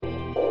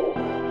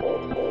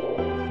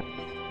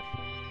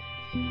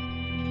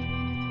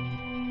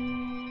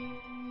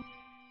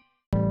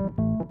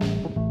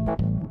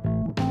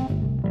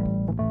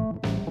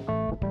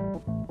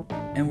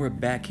And we're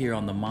back here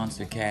on the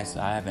Monster Cast.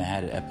 I haven't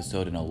had an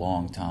episode in a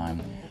long time,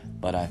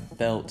 but I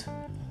felt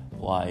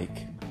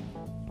like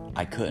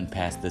I couldn't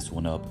pass this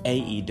one up.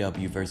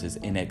 AEW versus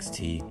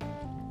NXT.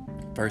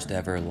 First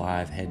ever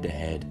live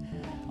head-to-head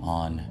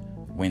on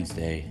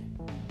Wednesday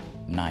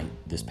night.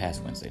 This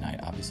past Wednesday night,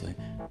 obviously.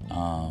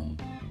 A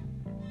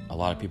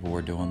lot of people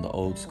were doing the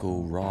old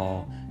school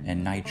Raw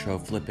and Nitro,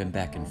 flipping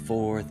back and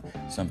forth.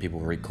 Some people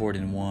were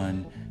recording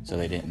one so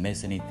they didn't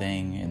miss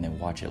anything and then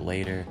watch it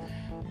later.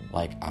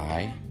 Like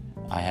I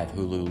have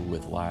Hulu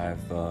with live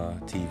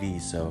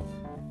TV, so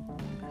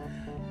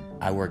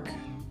I work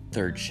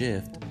third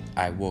shift.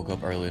 I woke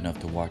up early enough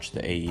to watch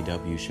the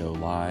AEW show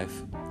live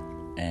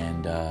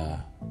and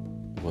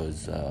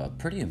was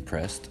pretty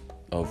impressed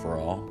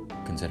overall,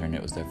 considering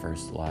it was their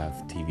first live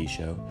TV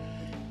show,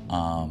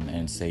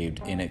 and saved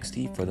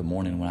NXT for the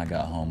morning when I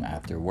got home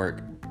after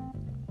work.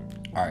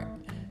 Alright,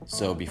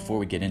 so before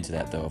we get into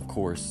that though, of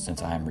course,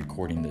 since I am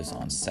recording this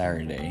on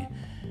Saturday,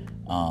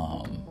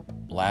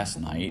 last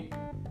night,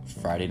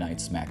 Friday Night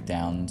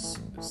SmackDown's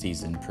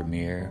season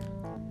premiere,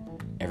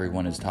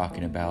 everyone is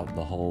talking about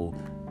the whole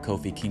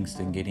Kofi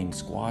Kingston getting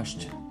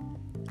squashed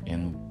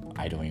in,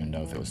 I don't even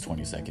know if it was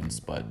 20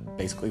 seconds, but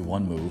basically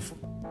one move.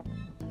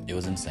 It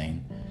was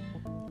insane.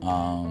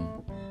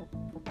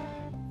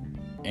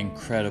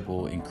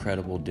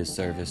 Incredible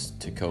disservice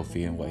to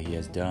Kofi and what he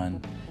has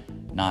done,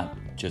 not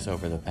just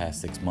over the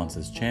past 6 months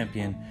as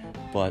champion,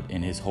 but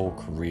in his whole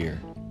career.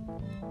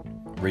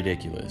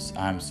 Ridiculous.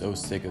 I'm so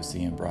sick of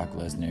seeing Brock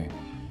Lesnar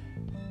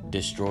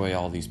destroy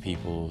all these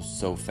people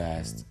so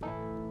fast.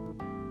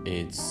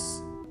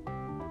 It's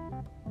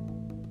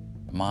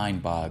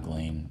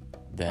mind-boggling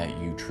that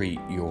you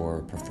treat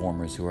your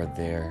performers who are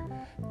there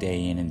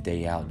day in and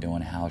day out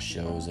doing house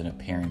shows and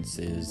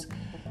appearances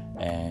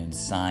and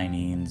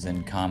signings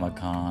and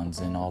Comic-Cons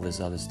and all this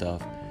other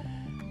stuff,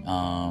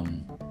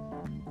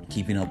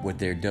 keeping up with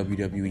their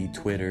WWE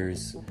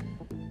Twitters,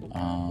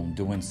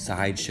 doing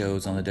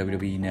sideshows on the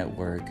WWE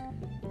Network,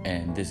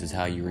 and this is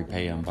how you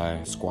repay them,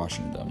 by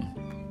squashing them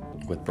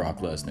with Brock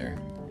Lesnar.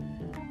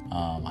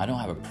 I don't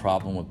have a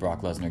problem with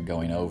Brock Lesnar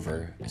going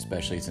over,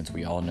 especially since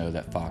we all know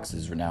that Fox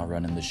is now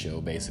running the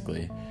show,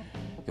 basically,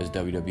 because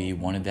WWE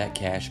wanted that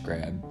cash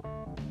grab,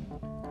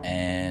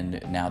 and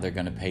now they're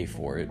going to pay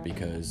for it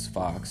because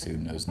Fox, who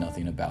knows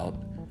nothing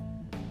about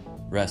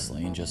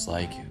wrestling, just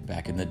like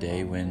back in the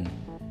day when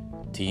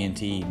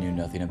TNT knew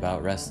nothing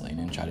about wrestling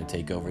and tried to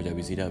take over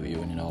WCW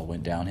and it all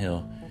went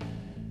downhill.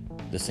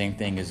 The same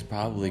thing is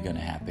probably going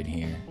to happen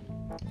here.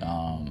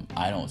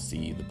 I don't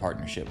see the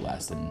partnership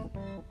lasting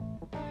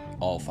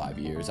all 5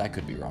 years. I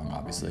could be wrong,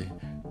 obviously,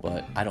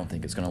 but I don't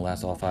think it's going to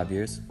last all 5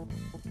 years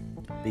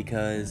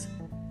because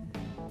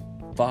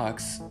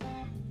Fox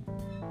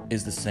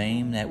is the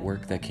same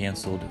network that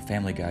canceled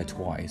Family Guy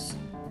twice.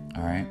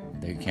 All right,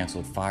 they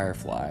canceled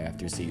Firefly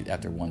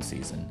after one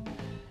season.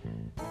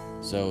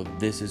 So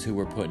this is who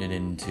we're putting it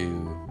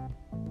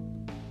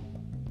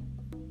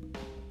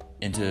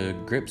into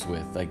grips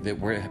with, like that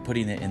we're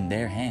putting it in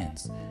their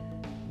hands.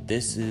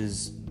 This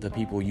is the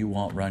people you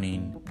want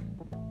running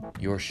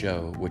your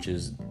show, which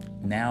is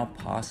now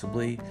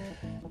possibly,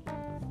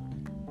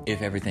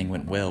 if everything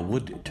went well,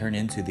 would turn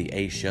into the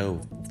A show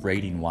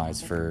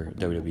rating-wise for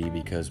WWE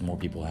because more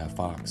people have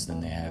Fox than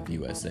they have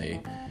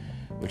USA,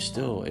 which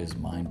still is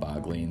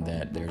mind-boggling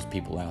that there's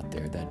people out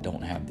there that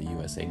don't have the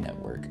USA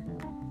Network.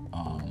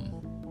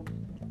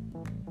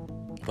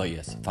 But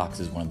yes, Fox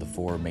is one of the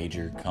 4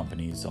 major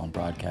companies on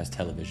broadcast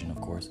television, of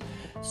course.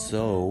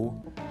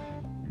 So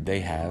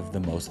they have the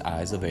most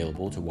eyes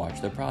available to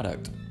watch their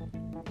product.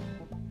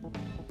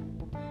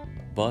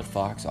 But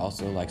Fox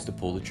also likes to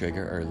pull the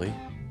trigger early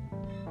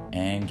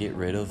and get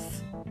rid of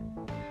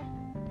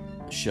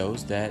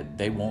shows that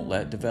they won't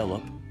let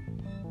develop.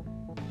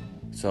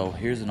 So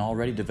here's an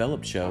already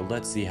developed show.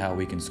 Let's see how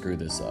we can screw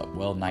this up.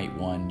 Well, night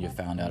 1, you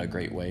found out a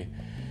great way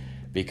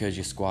because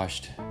you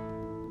squashed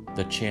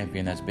the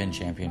champion that's been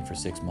champion for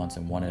 6 months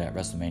and won it at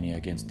WrestleMania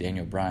against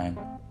Daniel Bryan,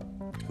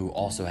 who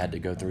also had to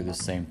go through the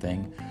same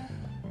thing,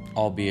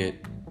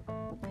 albeit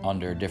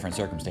under different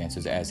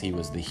circumstances, as he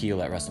was the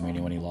heel at WrestleMania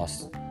when he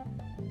lost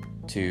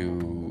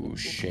to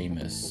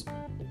Sheamus.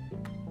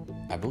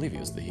 I believe he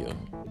was the heel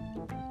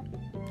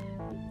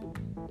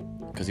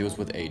because he was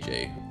with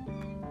AJ.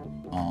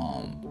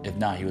 If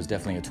not, he was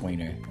definitely a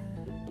tweener.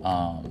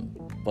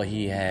 But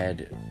he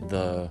had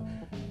the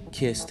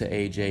kiss to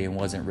AJ and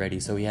wasn't ready,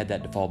 so he had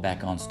that to fall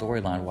back on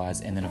storyline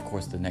wise. And then of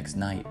course the next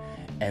night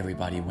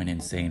everybody went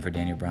insane for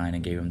Daniel Bryan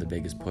and gave him the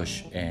biggest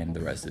push, and the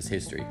rest is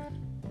history.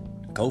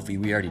 Kofi,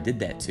 we already did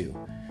that too.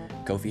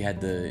 Kofi had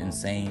the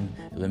insane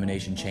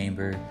Elimination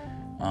Chamber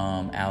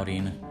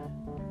outing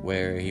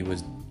where he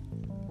was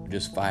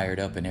just fired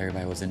up and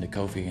everybody was into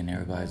Kofi, and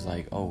everybody's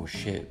like, oh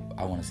shit,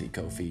 I want to see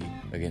Kofi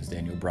against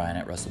Daniel Bryan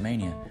at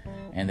WrestleMania.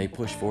 And they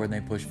pushed forward and they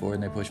pushed forward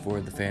and they pushed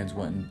forward. The fans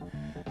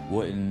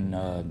wouldn't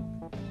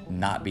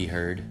not be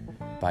heard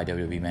by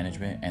WWE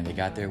management, and they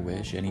got their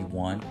wish, and he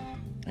won,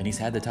 and he's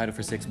had the title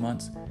for 6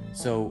 months,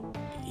 so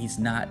he's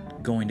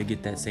not going to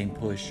get that same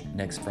push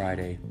next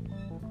Friday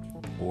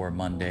or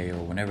Monday or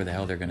whenever the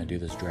hell they're going to do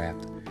this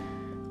draft.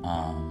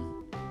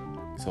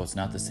 So it's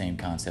not the same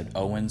concept.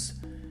 Owens,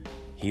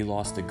 he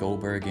lost to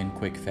Goldberg in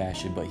quick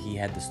fashion, but he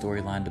had the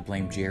storyline to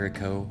blame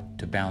Jericho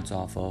to bounce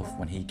off of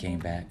when he came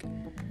back.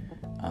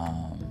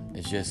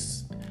 It's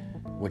just,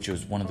 which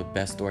was one of the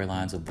best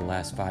storylines of the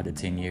last 5 to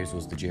 10 years,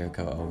 was the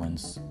Jericho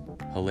Owens.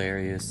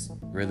 Hilarious,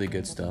 really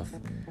good stuff.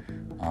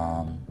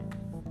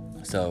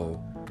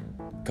 So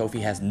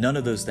Kofi has none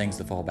of those things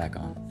to fall back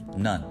on.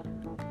 None.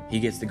 He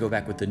gets to go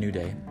back with the New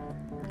Day.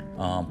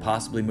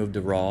 Possibly move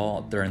to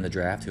Raw during the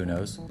draft, who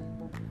knows.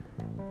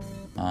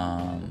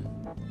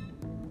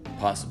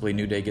 Possibly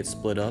New Day gets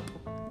split up.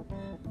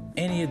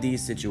 Any of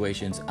these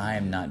situations I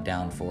am not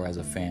down for as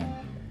a fan.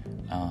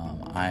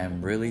 I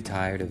am really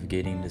tired of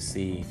getting to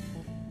see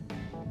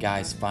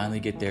guys finally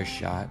get their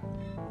shot.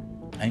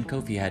 And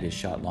Kofi had his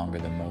shot longer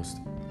than most.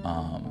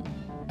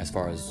 As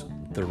far as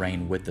the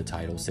reign with the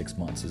title, 6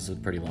 months is a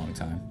pretty long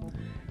time.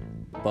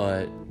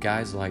 But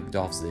guys like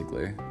Dolph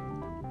Ziggler,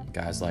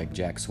 guys like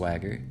Jack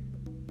Swagger,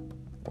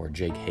 or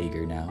Jake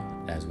Hager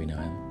now, as we know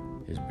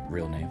him, his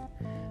real name,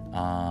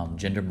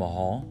 Jinder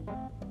Mahal,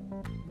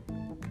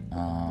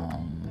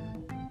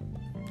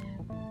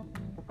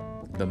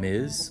 The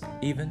Miz,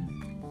 even.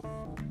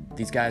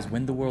 These guys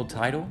win the world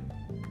title.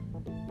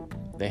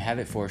 They have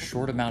it for a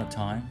short amount of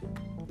time.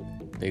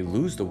 They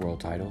lose the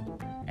world title,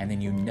 and then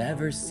you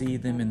never see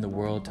them in the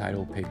world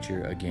title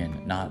picture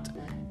again. Not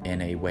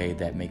in a way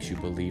that makes you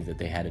believe that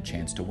they had a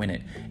chance to win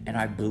it. And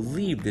I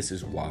believe this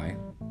is why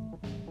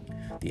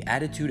the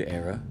Attitude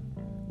Era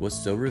was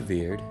so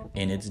revered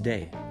in its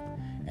day.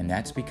 And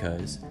that's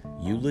because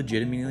you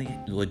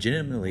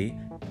legitimately,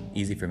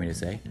 easy for me to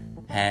say,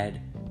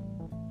 had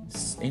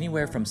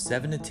anywhere from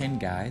 7 to 10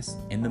 guys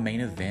in the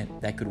main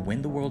event that could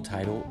win the world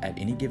title at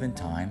any given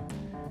time,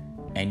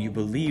 and you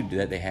believed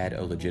that they had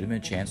a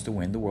legitimate chance to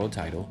win the world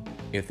title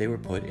if they were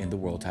put in the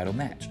world title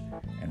match.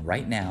 And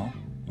right now,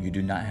 you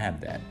do not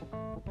have that.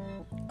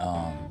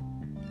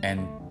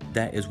 And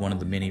that is one of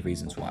the many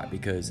reasons why,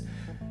 because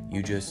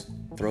you just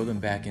throw them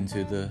back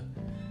into the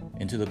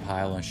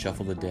pile and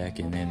shuffle the deck,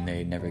 and then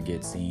they never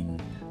get seen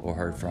or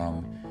heard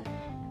from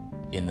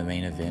in the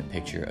main event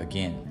picture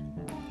again.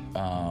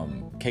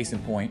 Case in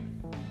point,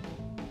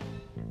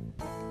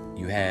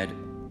 you had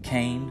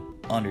Kane,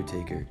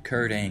 Undertaker,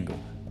 Kurt Angle,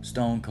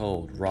 Stone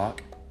Cold,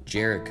 Rock,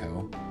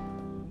 Jericho.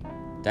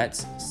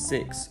 That's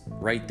 6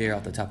 right there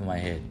off the top of my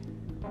head.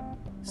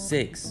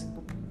 6.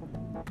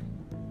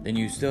 Then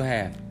you still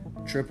have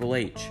Triple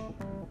H.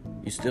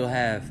 You still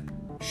have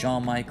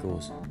Shawn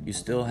Michaels. You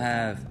still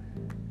have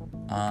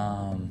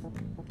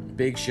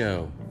Big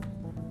Show.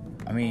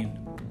 I mean,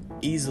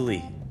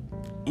 easily.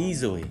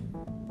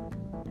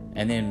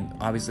 And then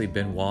obviously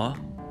Benoit.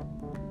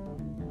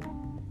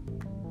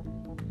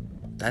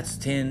 That's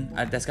 10.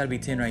 That's got to be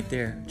 10 right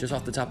there, just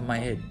off the top of my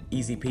head.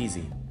 Easy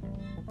peasy.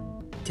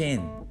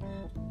 10.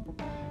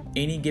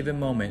 Any given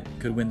moment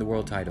could win the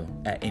world title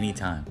at any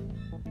time.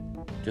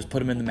 Just put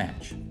them in the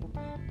match.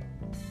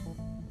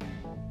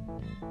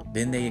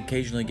 Then they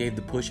occasionally gave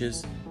the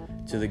pushes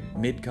to the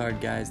mid-card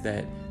guys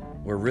that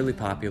were really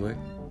popular,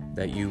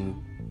 that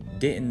you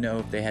didn't know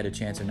if they had a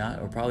chance or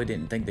not, or probably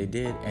didn't think they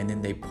did, and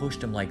then they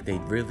pushed them like they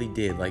really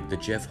did, like the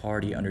Jeff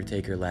Hardy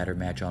Undertaker ladder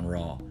match on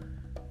Raw.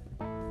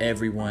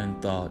 Everyone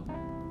thought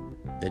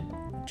that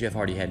Jeff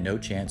Hardy had no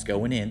chance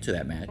going into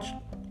that match,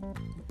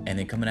 and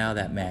then coming out of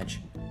that match,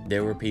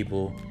 there were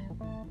people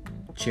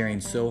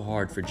cheering so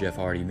hard for Jeff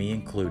Hardy, me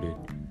included,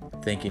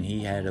 thinking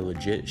he had a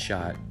legit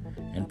shot.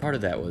 And part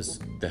of that was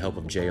the help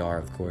of JR,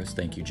 of course.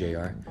 Thank you,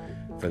 JR,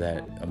 for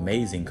that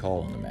amazing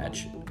call on the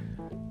match.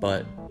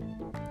 But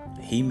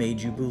he made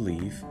you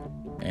believe,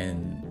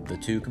 and the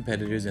two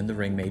competitors in the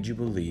ring made you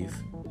believe,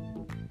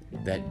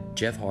 that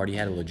Jeff Hardy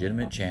had a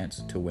legitimate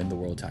chance to win the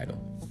world title.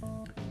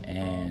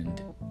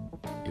 And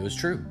it was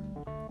true.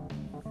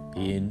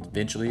 He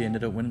eventually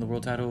ended up winning the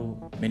world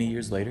title many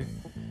years later,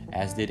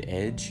 as did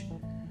Edge.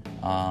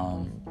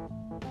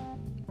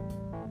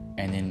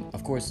 And then,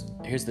 of course,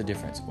 here's the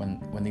difference.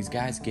 When these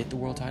guys get the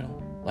world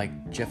title,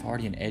 like Jeff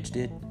Hardy and Edge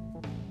did,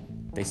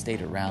 they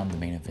stayed around the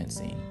main event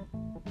scene.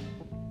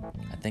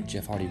 I think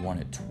Jeff Hardy won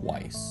it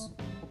twice.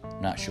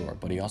 I'm not sure,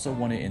 but he also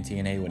won it in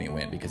TNA when he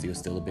went, because he was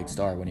still a big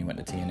star when he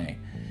went to TNA.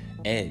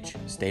 Edge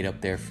stayed up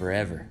there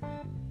forever.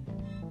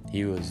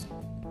 He was,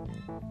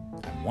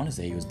 I want to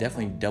say he was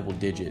definitely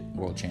double-digit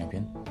world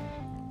champion.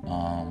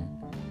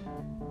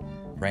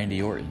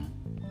 Randy Orton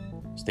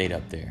stayed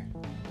up there.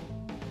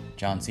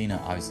 John Cena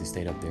obviously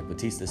stayed up there.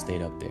 Batista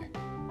stayed up there.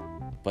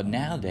 But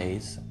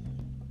nowadays,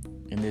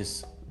 in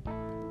this,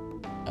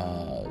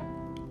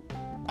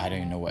 I don't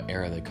even know what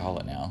era they call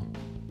it now,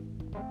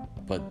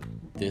 but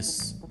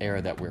this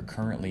era that we're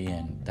currently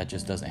in, that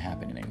just doesn't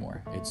happen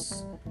anymore.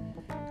 It's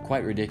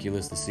quite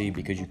ridiculous to see,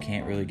 because you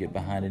can't really get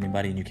behind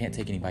anybody, and you can't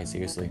take anybody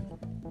seriously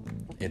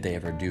if they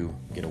ever do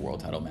get a world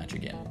title match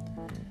again.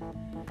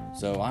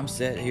 So I'm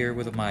set here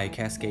with my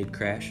Cascade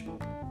Crash,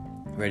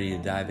 ready to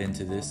dive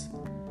into this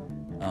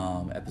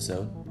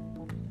episode.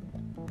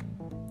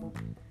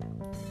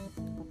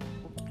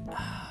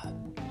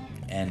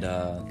 And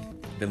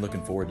been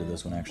looking forward to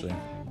this one, actually.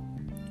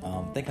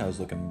 I think I was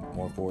looking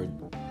forward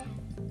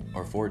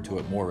to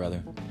it more,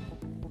 rather,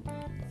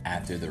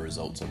 after the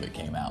results of it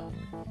came out.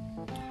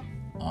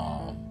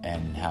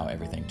 And how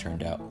everything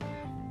turned out.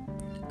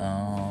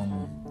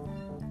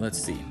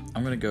 Let's see.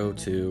 I'm going to go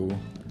to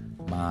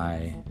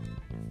my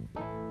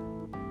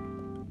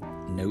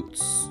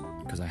notes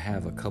because I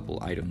have a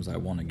couple items I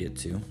want to get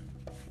to.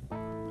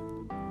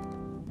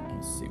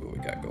 Let's see what we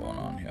got going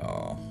on here.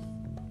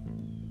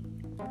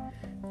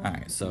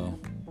 Alright, so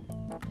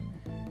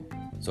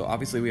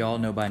obviously we all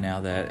know by now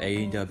that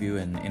AEW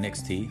and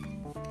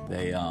NXT,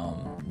 they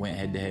went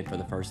head-to-head for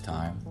the first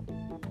time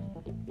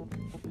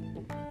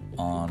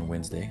on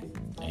Wednesday,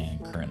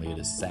 and currently it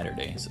is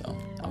Saturday, so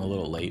I'm a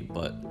little late,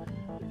 but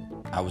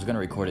I was going to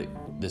record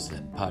this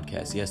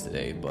podcast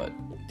yesterday, but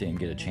didn't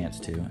get a chance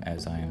to,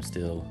 as I am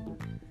still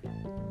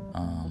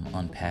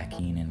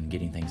unpacking and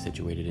getting things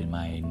situated in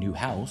my new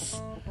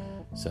house,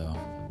 so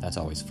that's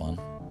always fun.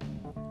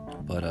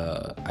 But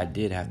I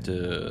did have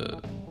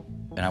to,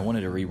 and I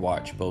wanted to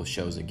rewatch both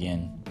shows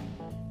again,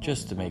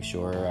 just to make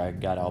sure I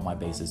got all my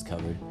bases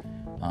covered.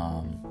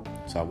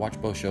 So I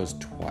watched both shows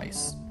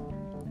twice.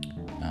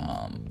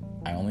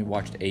 I only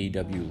watched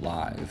AEW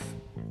live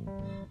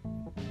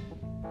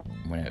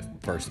when it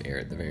first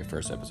aired, the very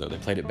first episode. They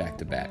played it back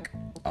to back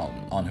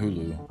on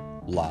Hulu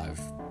live,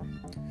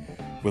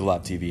 with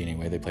live TV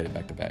anyway. They played it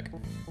back to back.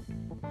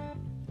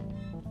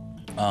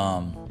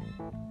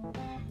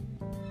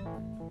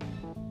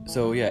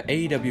 So yeah,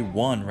 AEW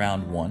won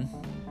round one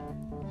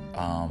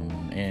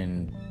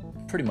in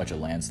pretty much a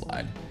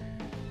landslide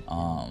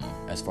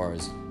as far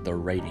as the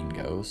rating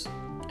goes,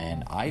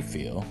 and I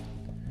feel,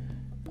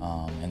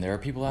 and there are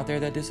people out there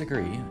that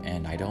disagree,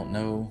 and I don't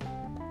know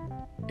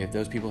if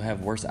those people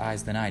have worse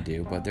eyes than I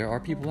do, but there are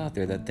people out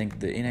there that think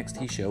the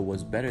NXT show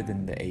was better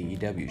than the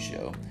AEW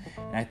show,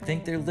 and I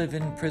think they're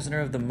living prisoner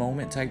of the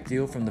moment type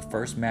deal from the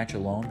first match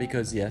alone,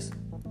 because yes,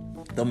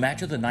 the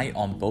match of the night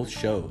on both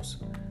shows,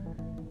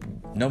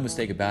 no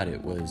mistake about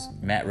it, was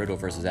Matt Riddle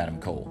versus Adam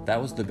Cole.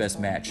 That was the best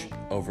match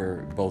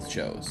over both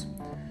shows.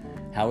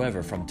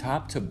 However, from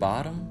top to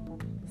bottom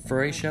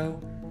for a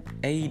show,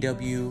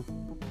 AEW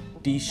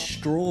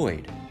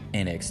destroyed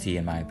NXT,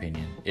 in my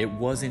opinion. It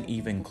wasn't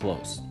even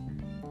close.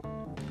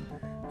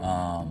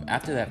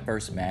 After that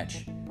first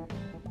match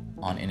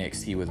on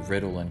NXT with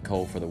Riddle and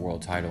Cole for the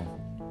world title,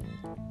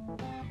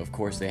 of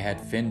course they had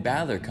Finn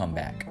Balor come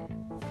back.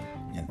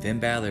 And Finn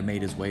Balor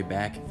made his way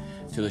back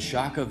to the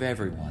shock of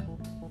everyone.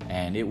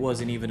 And it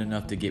wasn't even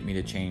enough to get me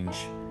to change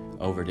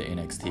over to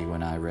NXT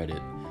when I read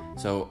it.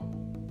 So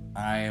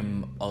I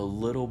am a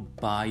little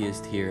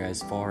biased here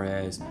as far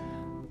as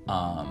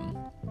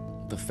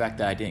the fact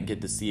that I didn't get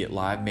to see it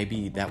live.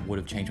 Maybe that would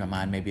have changed my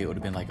mind. Maybe it would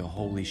have been like a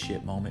holy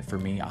shit moment for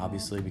me,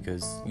 obviously,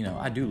 because, you know,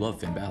 I do love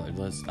Finn Balor.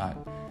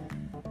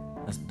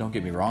 Don't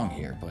get me wrong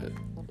here, but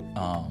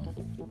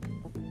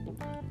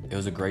it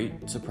was a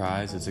great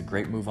surprise. It's a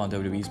great move on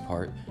WWE's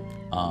part.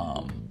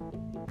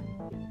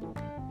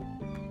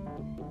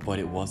 But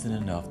it wasn't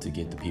enough to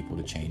get the people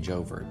to change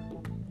over.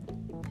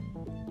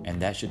 And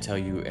that should tell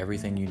you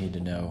everything you need to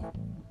know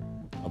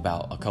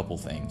about a couple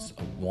things.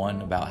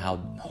 One, about how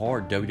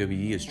hard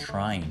WWE is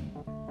trying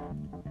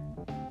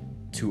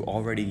to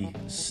already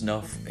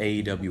snuff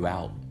AEW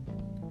out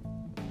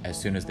as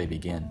soon as they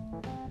begin.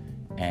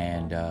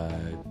 And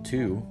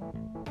two,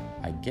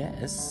 I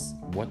guess,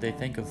 what they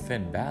think of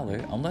Finn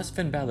Balor, unless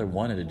Finn Balor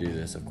wanted to do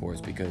this, of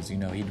course, because, you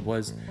know, he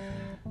was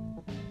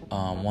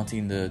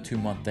wanting the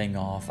 2-month thing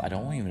off. I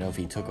don't even know if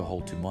he took a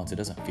whole 2 months. It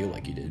doesn't feel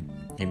like he did.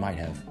 He might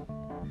have.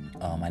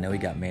 I know he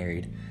got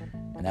married,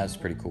 and that was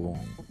pretty cool.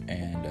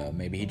 And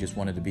maybe he just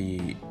wanted to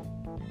be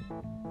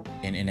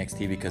in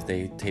NXT because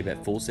they tape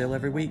at Full Sail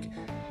every week,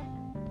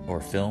 or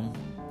film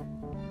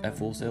at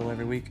Full Sail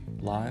every week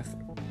live.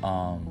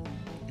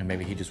 And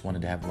maybe he just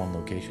wanted to have one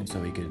location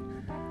so he could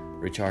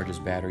recharge his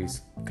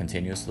batteries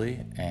continuously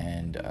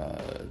and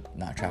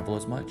not travel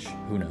as much.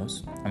 Who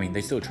knows? I mean,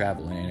 they still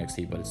travel in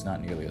NXT, but it's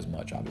not nearly as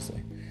much,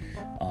 obviously.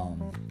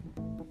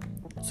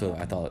 So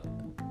I thought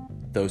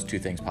those two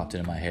things popped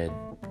into my head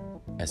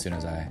as soon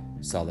as I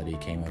saw that he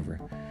came over.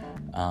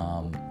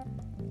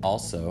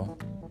 Also,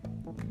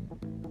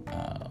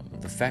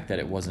 the fact that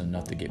it wasn't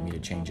enough to get me to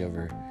change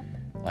over,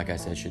 like I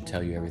said, should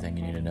tell you everything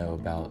you need to know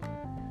about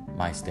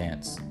my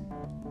stance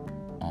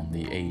on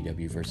the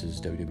AEW versus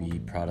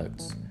WWE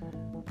products.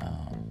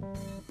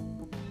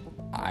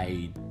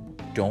 I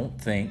don't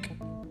think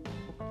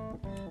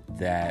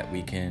that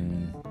we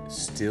can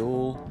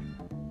still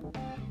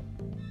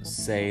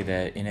say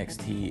that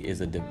NXT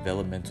is a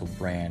developmental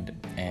brand,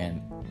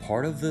 and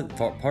part of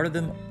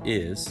them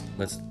is,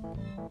 let's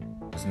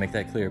make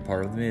that clear,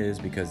 part of them is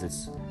because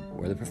it's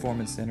where the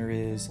Performance Center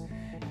is,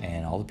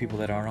 and all the people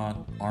that aren't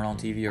on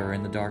TV or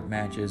in the dark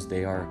matches,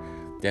 they are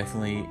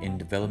definitely in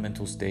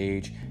developmental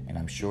stage, and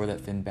I'm sure that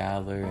Finn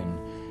Balor, and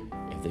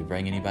if they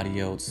bring anybody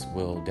else,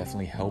 will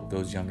definitely help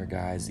those younger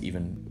guys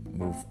even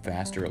move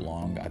faster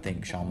along. I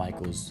think Shawn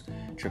Michaels,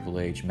 Triple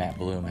H, Matt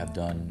Bloom have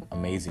done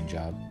amazing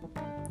job.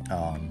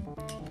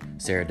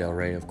 Sarah Del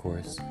Rey, of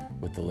course,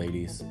 with the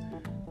ladies.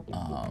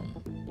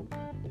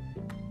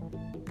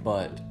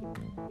 But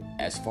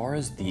as far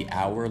as the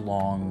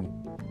hour-long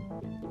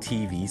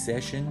TV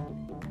session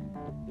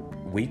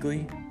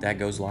weekly that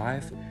goes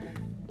live,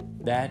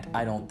 that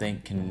I don't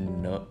think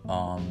can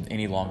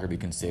any longer be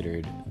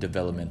considered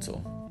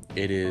developmental.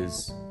 It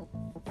is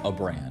a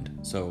brand.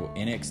 So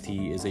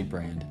NXT is a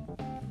brand,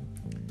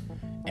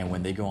 and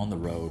when they go on the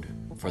road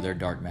for their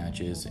dark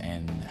matches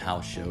and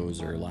house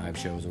shows or live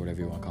shows or whatever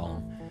you want to call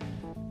them,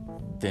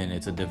 then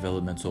it's a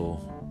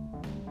developmental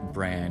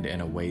brand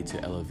and a way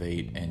to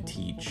elevate and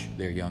teach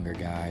their younger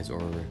guys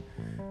or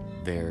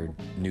their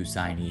new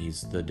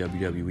signees the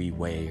WWE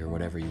way or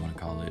whatever you want to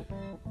call it.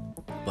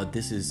 But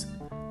this is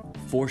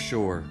for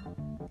sure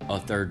a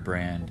third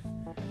brand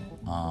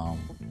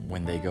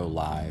when they go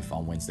live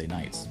on Wednesday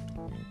nights.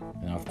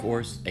 And of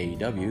course,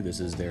 AEW, this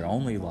is their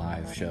only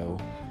live show,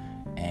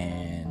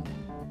 and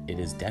it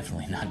is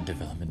definitely not a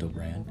developmental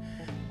brand.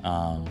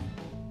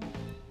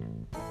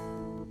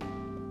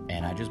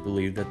 And I just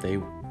believe that they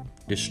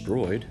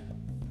destroyed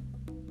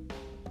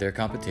their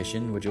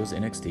competition, which was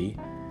NXT,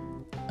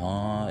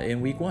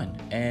 in week 1.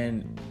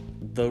 And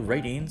the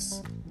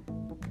ratings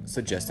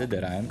suggested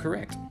that I am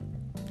correct.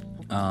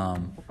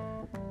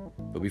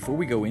 But before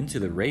we go into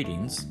the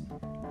ratings,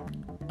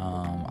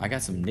 I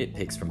got some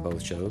nitpicks from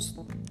both shows.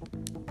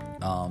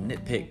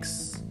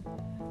 Nitpicks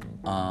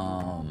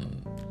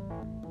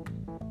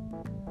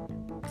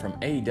from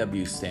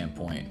AEW's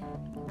standpoint,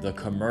 the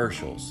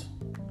commercials.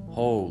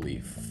 Holy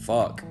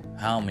fuck,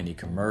 how many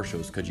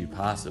commercials could you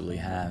possibly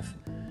have?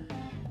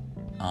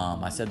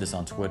 I said this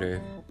on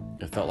Twitter.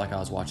 It felt like I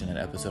was watching an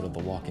episode of The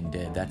Walking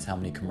Dead. That's how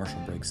many commercial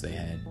breaks they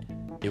had.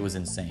 It was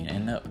insane.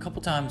 And a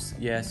couple times,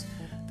 yes,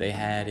 they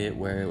had it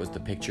where it was the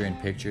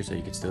picture-in-picture so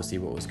you could still see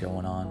what was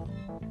going on.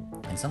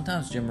 And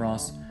sometimes Jim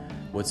Ross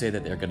would say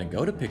that they're going to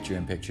go to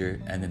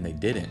picture-in-picture, and then they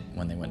didn't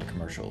when they went to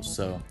commercials.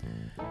 So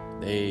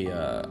they,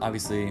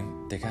 obviously,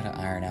 they got to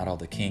iron out all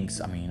the kinks.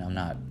 I mean, I'm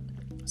not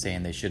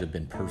saying they should have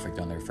been perfect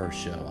on their first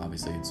show.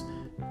 Obviously,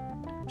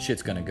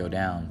 shit's going to go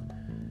down.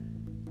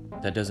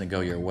 That doesn't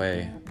go your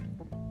way.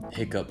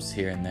 Hiccups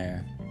here and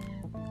there.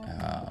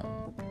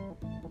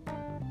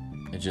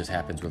 It just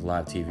happens with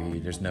live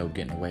TV. There's no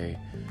getting away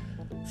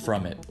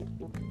from it.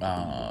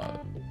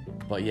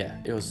 But yeah,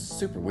 it was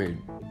super weird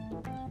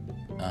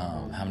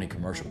how many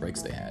commercial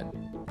breaks they had.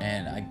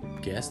 And I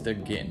guess they're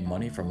getting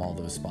money from all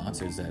those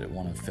sponsors that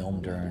want to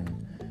film during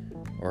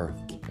or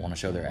want to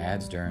show their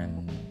ads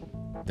during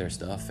their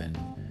stuff. And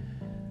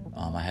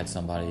I had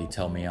somebody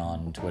tell me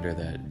on Twitter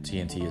that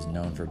TNT is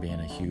known for being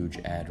a huge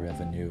ad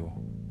revenue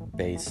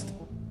based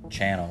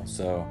channel,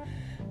 so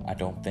I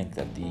don't think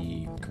that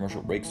the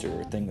commercial breaks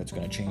are a thing that's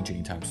going to change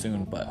anytime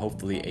soon, but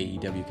hopefully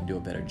AEW can do a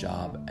better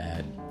job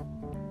at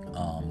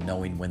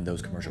knowing when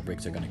those commercial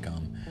breaks are going to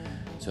come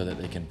so that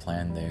they can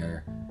plan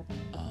their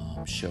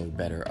show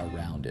better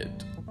around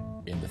it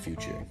in the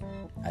future.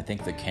 I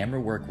think the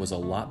camera work was a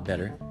lot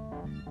better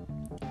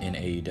in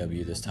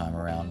AEW this time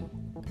around.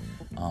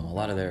 A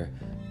lot of their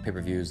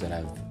pay-per-views that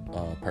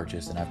I've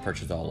purchased, and I've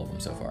purchased all of them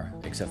so far,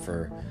 except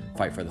for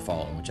Fight for the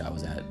Fallen, which I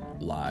was at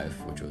live,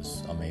 which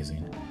was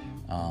amazing.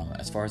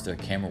 As far as their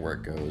camera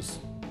work goes,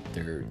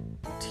 their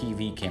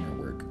TV camera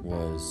work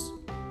was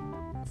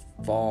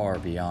far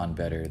beyond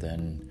better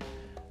than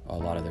a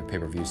lot of their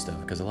pay-per-view stuff,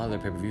 because a lot of their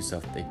pay-per-view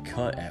stuff, they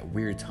cut at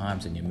weird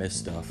times and you miss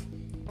stuff.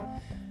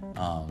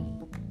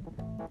 And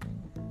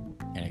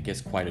it gets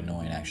quite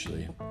annoying,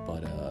 actually.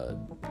 But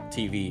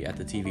TV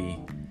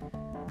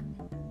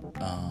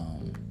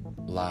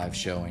live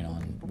showing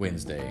on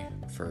Wednesday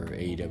for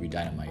AEW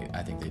Dynamite,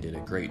 I think they did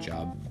a great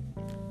job.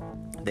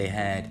 They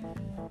had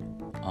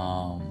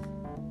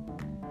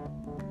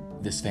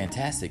this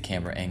fantastic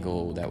camera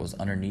angle that was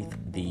underneath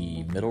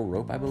the middle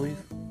rope, I believe,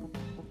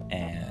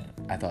 and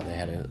I thought they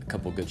had a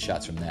couple good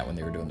shots from that when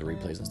they were doing the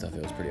replays and stuff.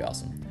 It was pretty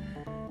awesome.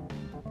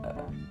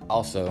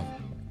 Also,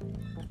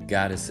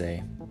 gotta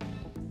say,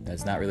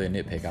 that's not really a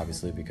nitpick,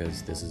 obviously,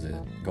 because this is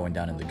going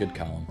down in the good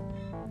column.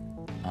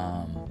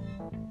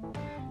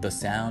 The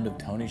sound of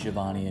Tony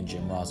Schiavone and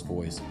Jim Ross'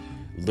 voice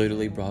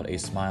literally brought a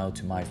smile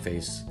to my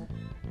face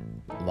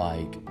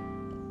like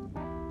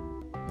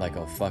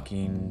a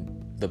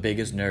fucking the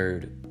biggest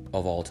nerd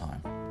of all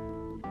time.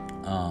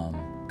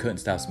 Couldn't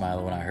stop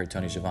smiling when I heard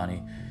Tony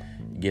Schiavone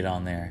get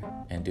on there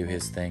and do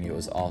his thing. It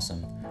was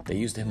awesome. They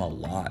used him a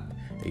lot.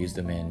 They used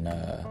him in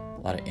a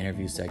lot of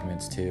interview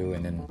segments too,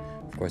 and then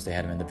of course they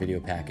had him in the video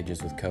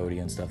packages with Cody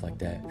and stuff like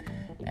that,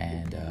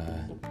 and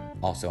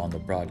also on the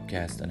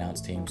broadcast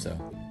announce team. So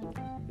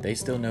they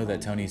still know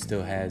that Tony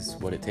still has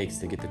what it takes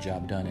to get the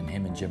job done, and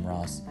him and Jim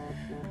Ross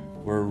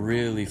were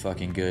really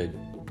fucking good.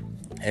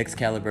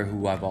 Excalibur,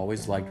 who I've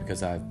always liked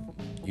because I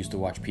used to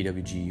watch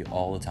PWG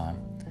all the time,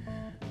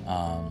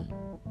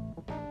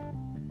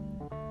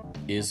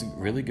 is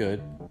really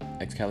good.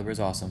 Excalibur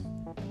is awesome,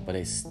 but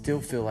I still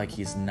feel like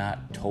he's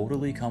not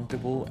totally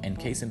comfortable, and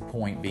case in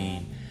point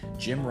being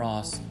Jim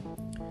Ross.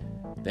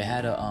 They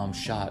had a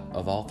shot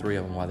of all three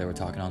of them while they were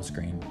talking on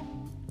screen,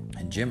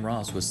 and Jim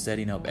Ross was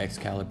setting up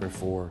Excalibur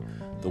for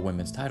the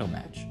women's title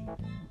match,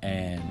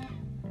 and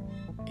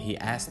he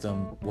asked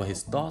him what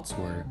his thoughts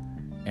were,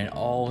 and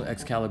all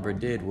Excalibur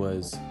did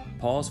was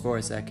pause for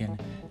a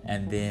second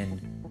and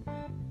then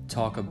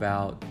talk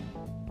about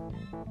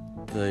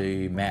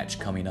the match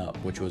coming up,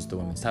 which was the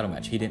women's title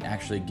match. He didn't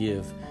actually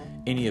give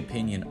any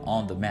opinion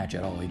on the match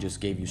at all. He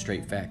just gave you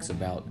straight facts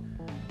about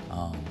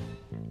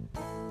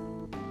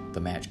the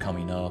match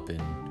coming up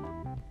and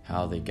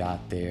how they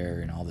got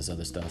there and all this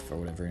other stuff or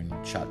whatever, and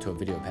shot to a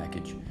video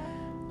package,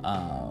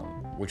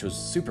 which was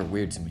super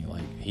weird to me.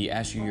 Like, he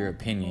asked you your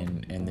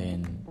opinion and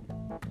then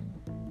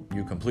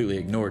you completely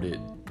ignored it,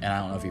 and I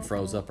don't know if he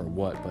froze up or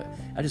what, but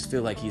I just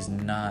feel like he's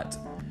not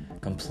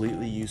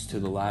completely used to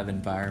the live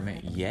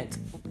environment yet,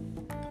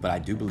 but I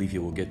do believe he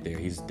will get there.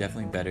 He's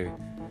definitely better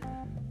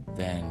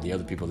than the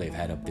other people they've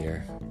had up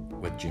there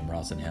with Jim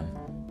Ross and him.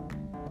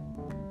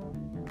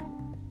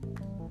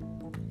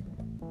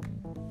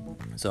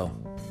 So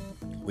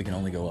we can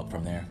only go up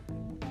from there,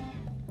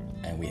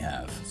 and we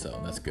have,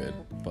 so that's good.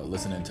 But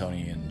listening to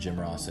Tony and Jim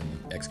Ross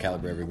and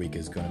Excalibur every week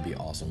is going to be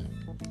awesome.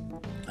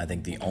 I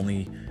think the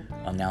only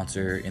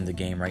announcer in the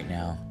game right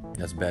now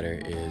that's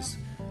better is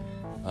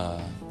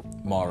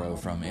Morrow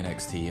from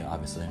NXT,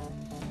 obviously.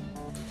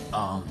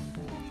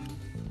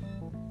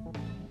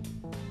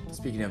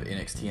 Speaking of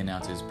NXT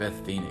announcers, Beth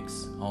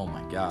Phoenix. Oh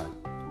my God.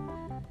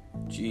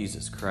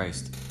 Jesus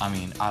Christ. I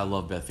mean, I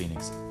love Beth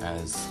Phoenix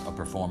as a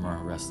performer,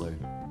 a wrestler.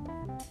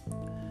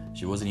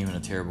 She wasn't even a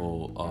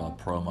terrible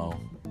promo,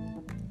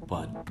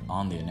 but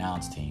on the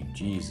announce team,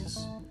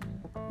 Jesus,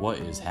 what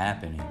is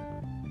happening?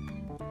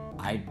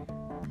 I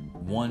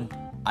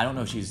don't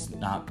know if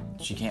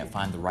she can't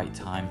find the right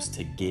times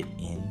to get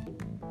in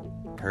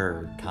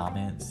her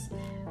comments,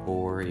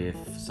 or if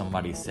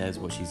somebody says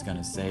what she's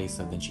gonna say,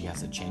 so then she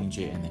has to change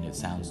it, and then it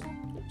sounds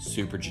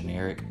super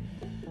generic.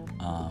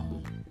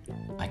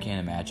 I can't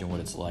imagine what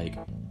it's like,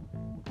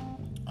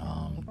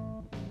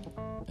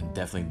 and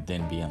definitely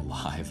then being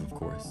live, of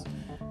course,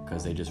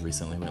 because they just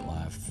recently went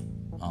live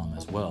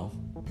as well.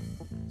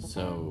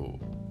 So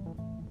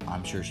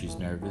I'm sure she's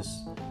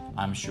nervous.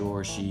 I'm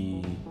sure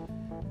she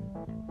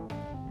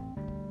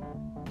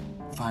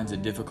finds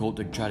it difficult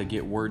to try to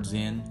get words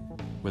in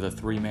with a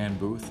 3-man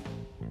booth,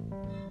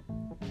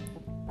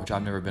 which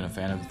I've never been a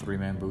fan of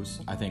 3-man booths.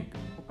 I think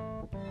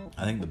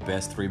the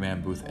best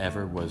 3-man booth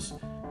ever was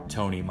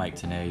Tony, Mike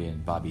Tenay,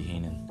 and Bobby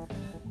Heenan,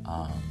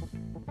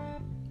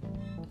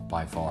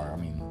 by far. I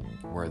mean,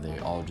 where they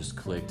all just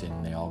clicked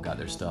and they all got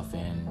their stuff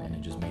in and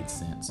it just made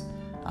sense.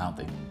 I don't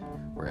think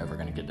we're ever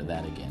going to get to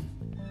that again.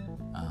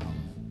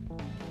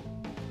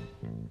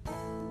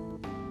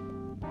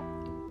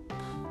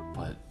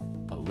 But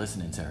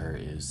listening to her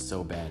is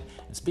so bad.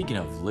 And speaking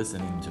of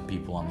listening to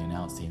people on the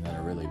announce team that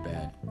are really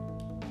bad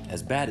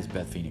as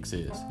Beth Phoenix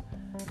is,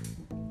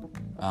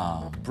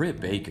 Britt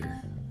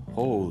Baker.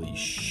 Holy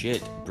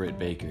shit, Britt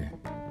Baker.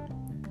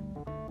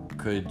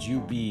 Could you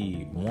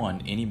be,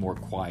 one, any more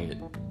quiet?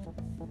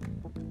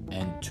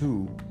 And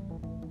two,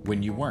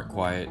 when you weren't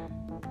quiet,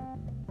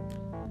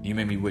 you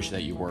made me wish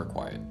that you were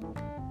quiet.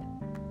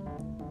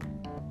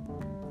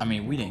 I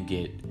mean, we didn't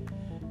get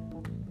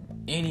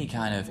any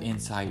kind of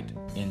insight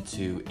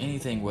into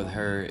anything with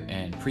her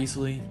and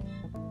Priestley.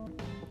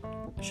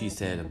 She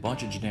said a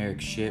bunch of generic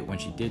shit when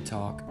she did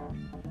talk.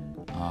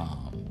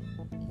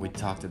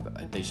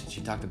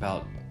 She talked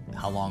about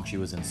how long she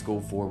was in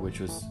school for, which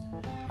was,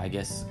 I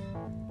guess,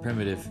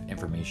 primitive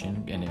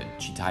information, and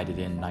she tied it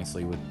in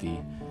nicely with the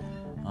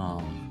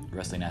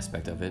wrestling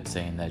aspect of it,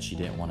 saying that she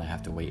didn't want to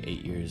have to wait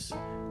 8 years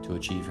to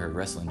achieve her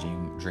wrestling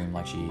dream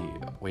like she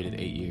waited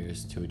 8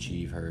 years to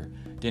achieve her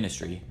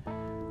dentistry.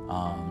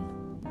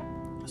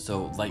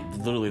 So, like,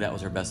 literally that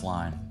was her best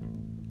line.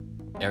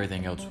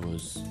 Everything else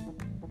was...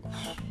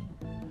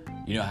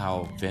 You know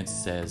how Vince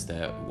says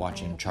that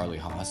watching Charlie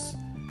Haas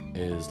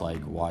is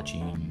like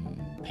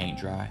watching paint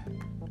dry?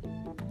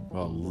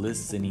 Well,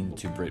 listening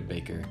to Britt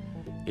Baker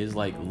is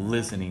like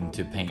listening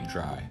to paint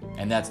dry.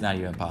 And that's not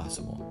even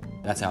possible.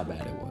 That's how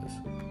bad it was.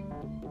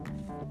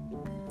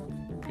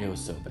 It was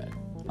so bad.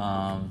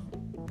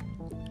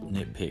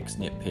 Nitpicks.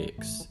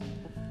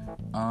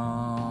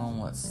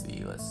 Let's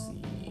see.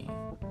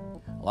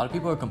 A lot of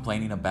people are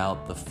complaining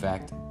about the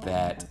fact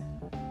that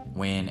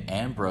when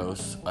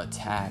Ambrose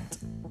attacked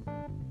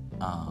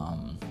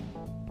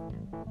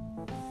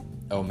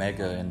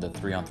Omega in the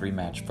 3-on-3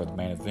 match for the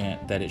main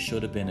event, that it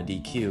should have been a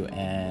DQ,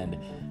 and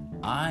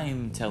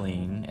I'm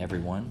telling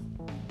everyone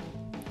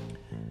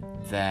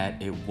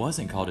that it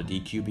wasn't called a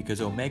DQ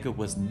because Omega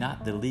was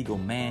not the legal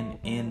man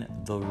in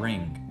the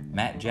ring.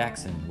 Matt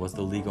Jackson was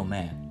the legal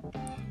man.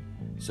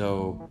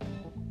 So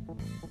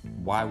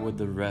why would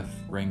the ref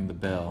ring the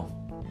bell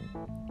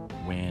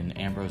when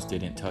Ambrose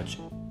didn't touch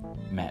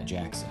Matt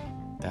Jackson?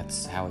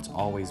 That's how it's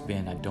always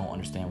been. I don't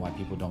understand why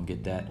people don't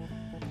get that.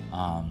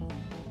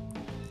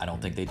 I don't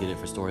think they did it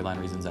for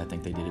storyline reasons. I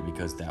think they did it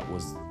because that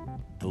was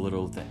the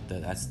little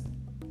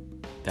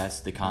that's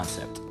the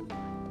concept.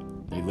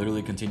 They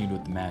literally continued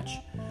with the match,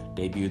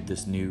 debuted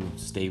this new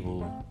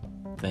stable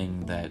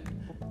thing that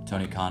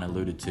Tony Khan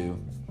alluded to.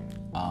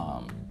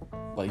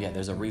 But yeah,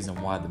 there's a reason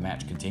why the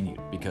match continued,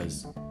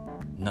 because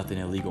nothing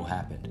illegal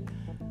happened.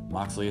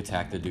 Moxley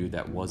attacked the dude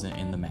that wasn't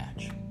in the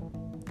match.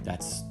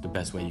 That's the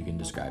best way you can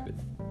describe it.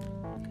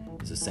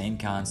 It's the same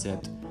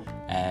concept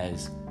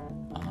as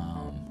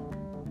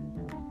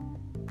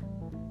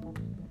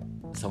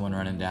someone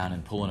running down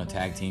and pulling a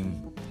tag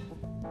team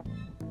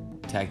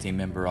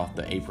member off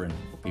the apron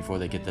before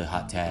they get the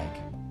hot tag.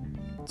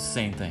 It's the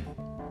same thing.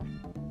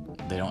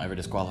 They don't ever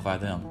disqualify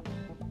them.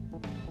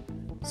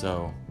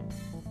 So,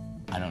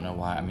 I don't know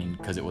why. I mean,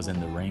 because it was in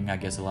the ring, I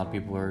guess a lot of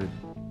people are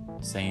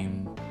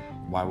saying,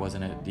 why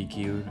wasn't it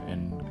DQ'd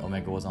and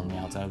Omega was on the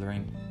outside of the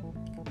ring?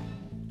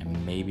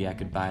 And maybe I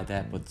could buy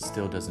that, but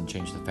still doesn't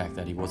change the fact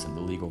that he wasn't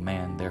the legal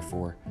man.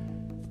 Therefore,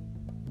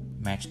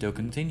 match still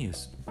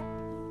continues.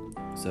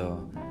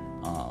 So,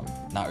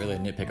 not really a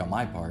nitpick on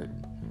my part.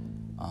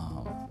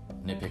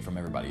 Nitpick from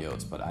everybody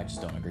else, but I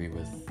just don't agree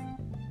with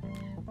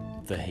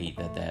the hate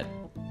that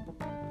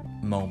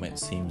moment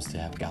seems to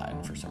have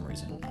gotten for some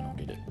reason. I don't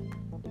get it.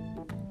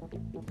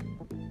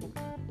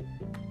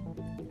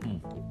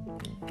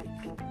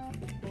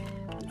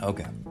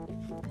 Okay.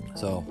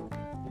 So,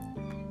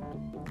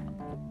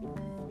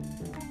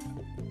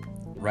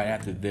 right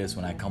after this,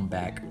 when I come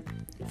back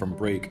from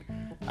break,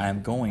 I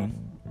am going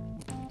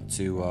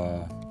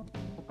to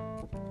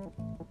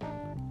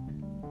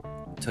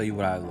tell you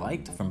what I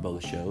liked from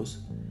both shows,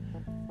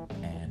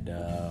 and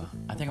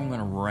I think I'm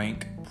going to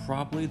rank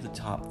probably the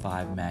top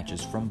 5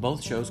 matches from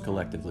both shows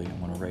collectively. I'm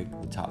going to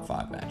rank the top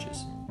 5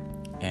 matches,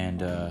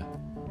 and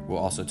we'll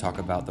also talk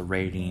about the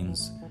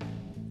ratings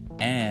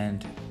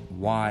and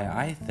why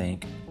I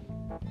think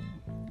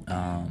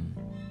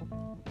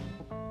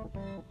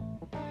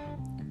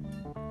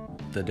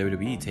the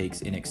WWE takes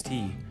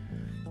NXT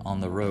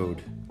on the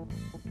road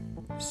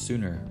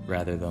sooner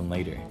rather than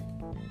later.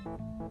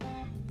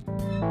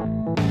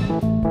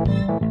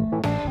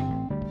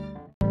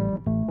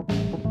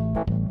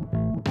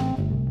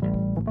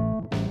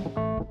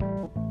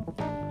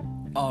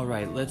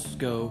 Alright, let's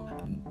go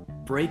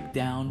break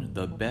down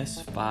the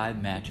best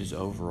 5 matches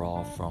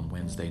overall from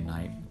Wednesday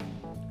night.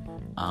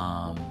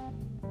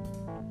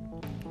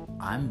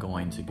 I'm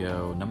going to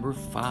go number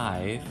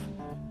 5.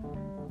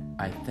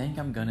 I think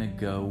I'm going to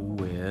go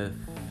with...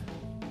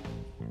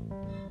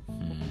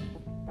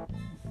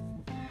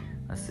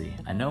 Let's see.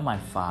 I know my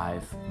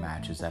 5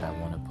 matches that I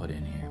want to put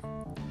in here,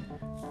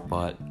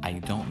 but I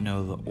don't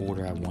know the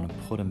order I want to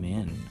put them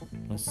in.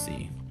 Let's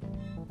see.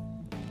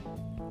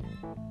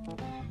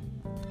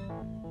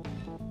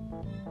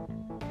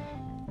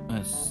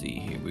 Let's see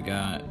here.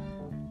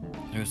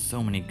 There's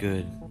so many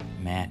good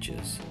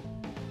matches.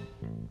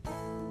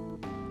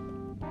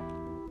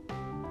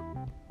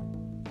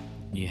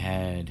 You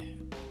had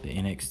the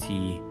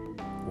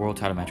NXT World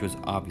Title match, was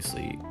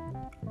obviously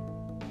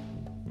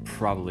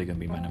probably going to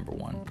be my number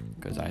 1,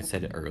 because I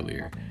said it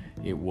earlier.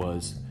 It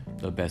was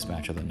the best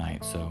match of the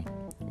night, so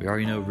we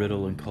already know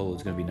Riddle and Cole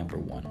is going to be number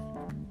 1.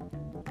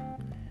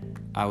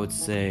 I would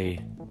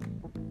say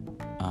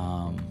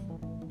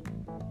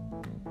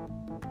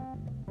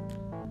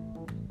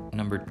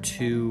number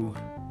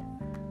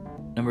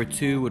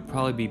two would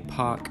probably be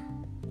Pac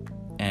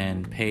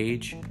and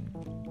Paige.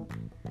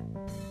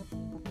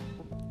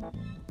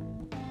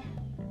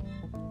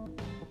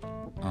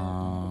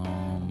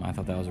 I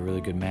thought that was a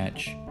really good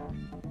match.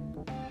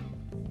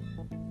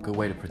 Good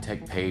way to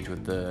protect Paige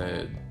with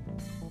the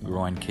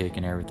groin kick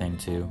and everything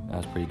too. That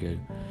was pretty good.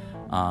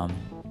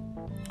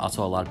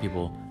 Also, a lot of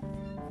people,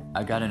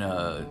 I got in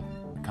a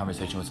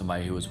conversation with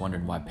somebody who was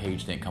wondering why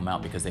Paige didn't come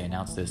out, because they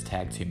announced this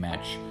tag team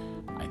match,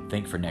 I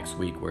think for next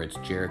week, where it's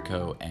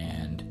Jericho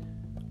and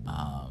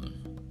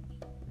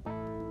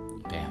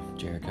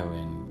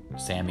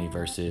Sammy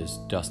versus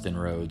Dustin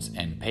Rhodes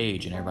and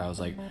Paige, and everybody was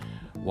like,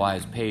 why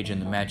is Paige in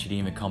the match? He didn't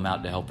even come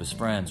out to help his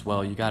friends.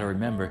 Well, you got to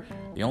remember,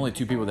 the only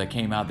 2 people that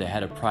came out that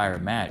had a prior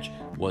match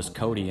was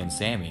Cody and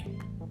Sammy,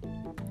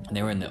 and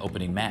they were in the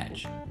opening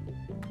match.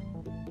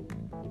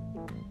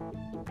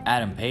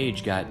 Adam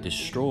Page got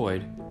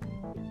destroyed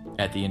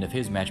at the end of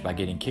his match by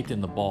getting kicked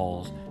in the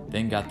balls,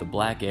 then got the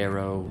black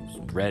arrow,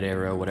 red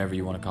arrow, whatever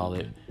you want to call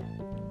it,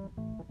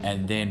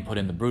 and then put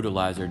in the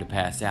brutalizer to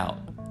pass out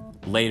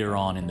later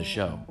on in the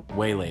show,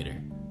 way later.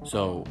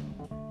 So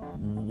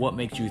what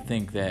makes you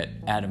think that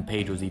Adam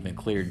Page was even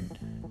cleared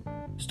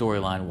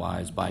storyline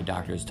wise by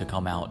doctors to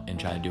come out and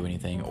try to do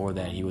anything, or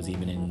that he was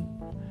even in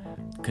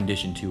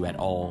condition to at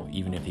all,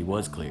 even if he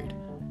was cleared?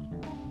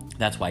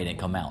 That's why he didn't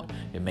come out.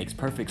 It makes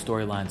perfect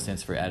storyline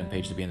sense for Adam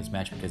Page to be in this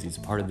match, because he's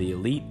part of the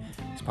Elite,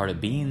 he's part of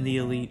being the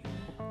Elite,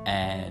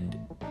 and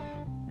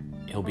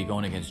he'll be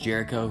going against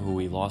Jericho, who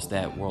he lost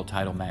that world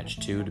title match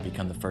to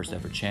become the first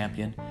ever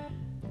champion,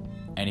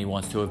 and he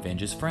wants to avenge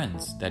his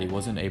friends that he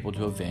wasn't able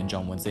to avenge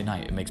on Wednesday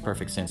night. It makes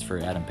perfect sense for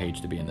Adam Page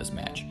to be in this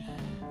match.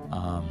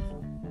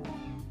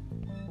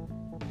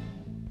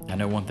 I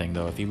know one thing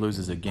though, if he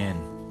loses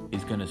again,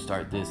 he's going to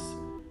start this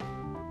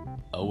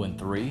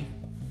 0-3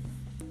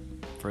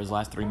 for his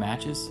last 3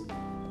 matches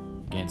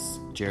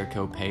against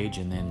Jericho, Page,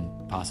 and then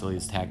possibly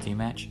his tag team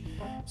match.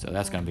 So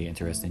that's going to be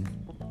interesting.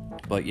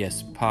 But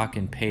yes, Pac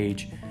and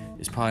Page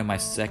is probably my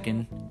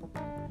second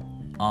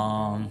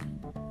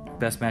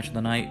best match of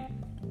the night.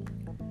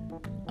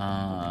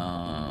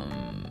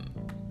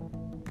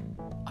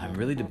 I'm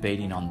really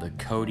debating on the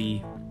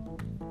Cody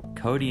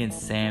and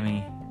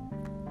Sammy,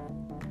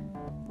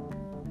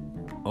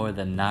 or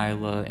the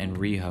Nyla and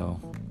Riho.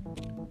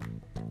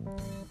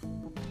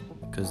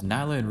 Because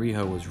Nyla and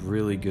Riho was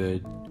really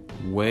good.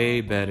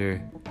 Way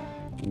better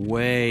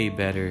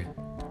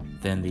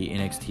than the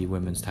NXT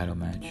Women's title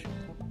match.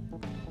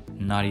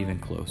 Not even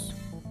close.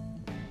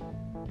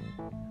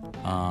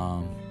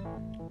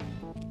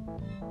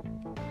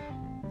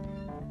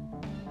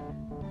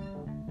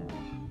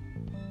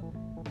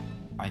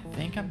 I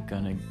think I'm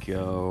gonna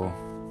go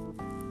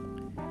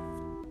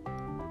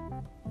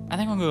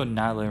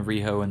Nyla and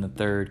Riho in the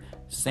third,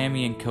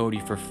 Sammy and Cody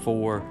for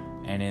 4,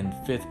 and in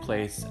 5th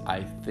place,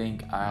 I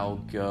think I'll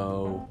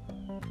go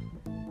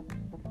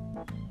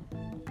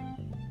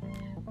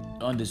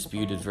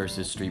Undisputed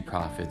versus Street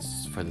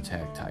Profits for the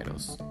tag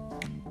titles.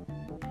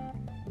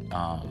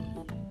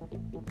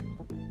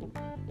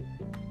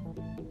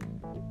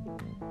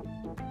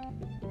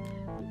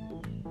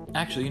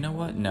 Actually, you know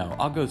what? No,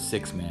 I'll go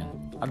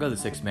 6-man. I'll go the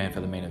 6-man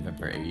for the main event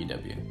for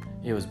AEW.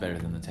 It was better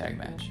than the tag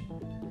match.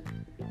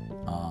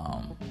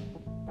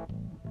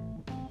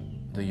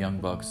 The Young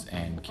Bucks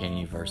and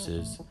Kenny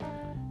versus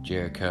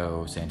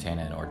Jericho,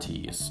 Santana, and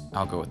Ortiz.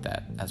 I'll go with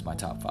that. That's my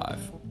top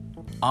 5.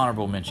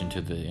 Honorable mention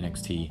to the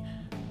NXT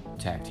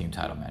tag team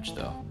title match,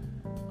 though.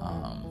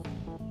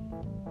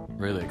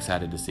 Really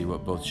excited to see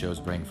what both shows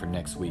bring for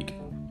next week.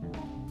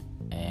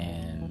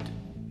 And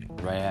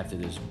right after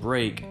this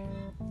break,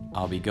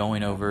 I'll be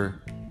going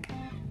over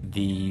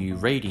the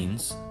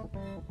ratings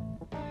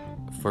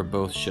for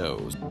both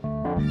shows.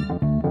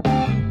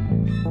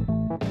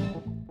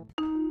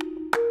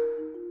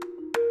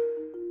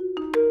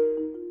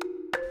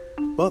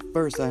 But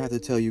first, I have to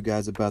tell you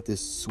guys about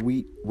this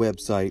sweet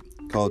website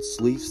called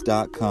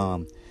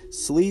Sleeves.com.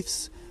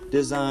 Sleeves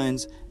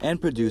designs and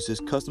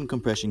produces custom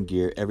compression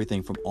gear,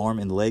 everything from arm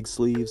and leg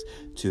sleeves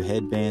to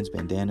headbands,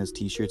 bandanas,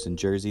 t-shirts, and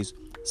jerseys.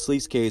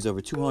 Sleeves carries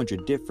over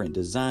 200 different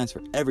designs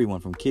for everyone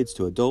from kids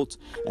to adults,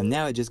 and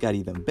now it just got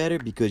even better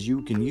because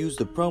you can use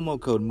the promo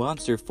code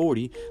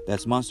MONSTER40,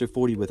 that's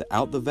Monster40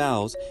 without the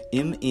vowels,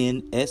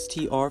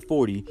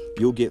 MNSTR40,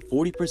 you'll get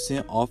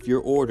 40% off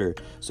your order.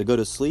 So go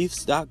to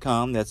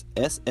sleeves.com, that's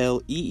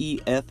SLEEFS.com,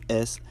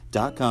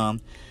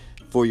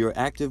 for your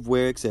active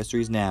wear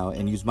accessories now,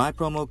 and use my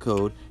promo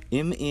code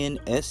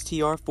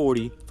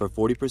MNSTR40 for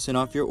 40%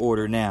 off your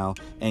order now,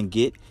 and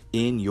get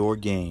in your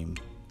game.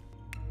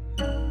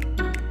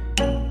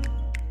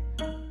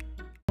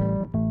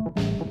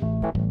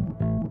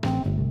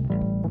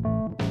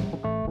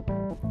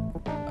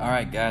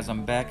 Alright guys,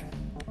 I'm back,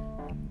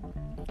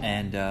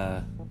 and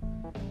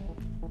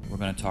we're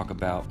going to talk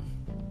about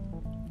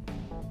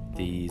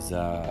these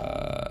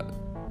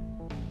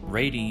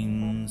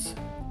ratings.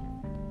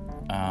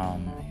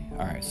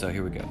 Alright, so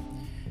here we go.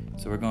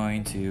 So we're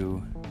going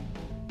to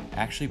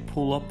actually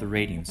pull up the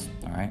ratings,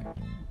 alright?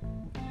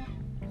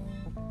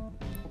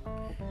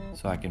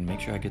 So I can make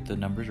sure I get the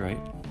numbers right.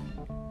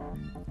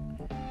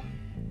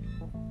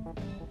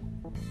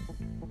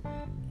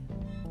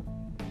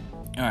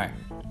 Alright.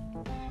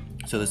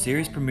 So the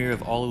series premiere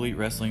of All Elite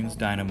Wrestling's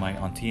Dynamite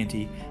on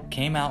TNT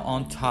came out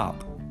on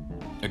top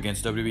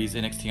against WWE's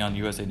NXT on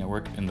USA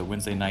Network in the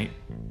Wednesday night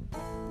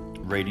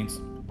ratings.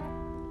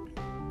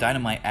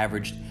 Dynamite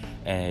averaged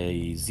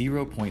a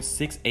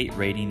 0.68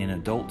 rating in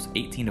adults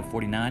 18 to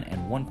 49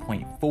 and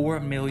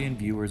 1.4 million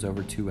viewers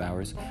over 2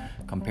 hours,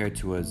 compared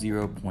to a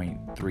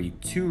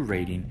 0.32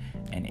 rating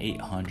and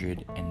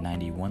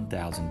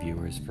 891,000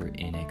 viewers for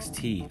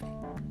NXT.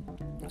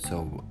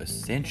 So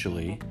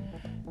essentially,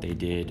 they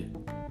did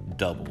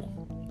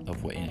double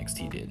of what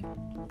NXT did.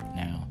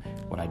 Now,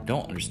 what I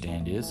don't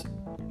understand is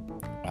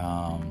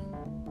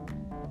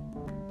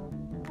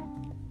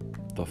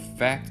the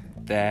fact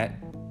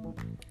that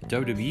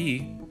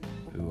WWE,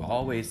 who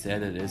always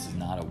said that this is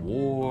not a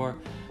war,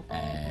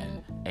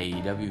 and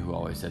AEW, who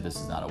always said this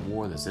is not a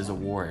war, this is a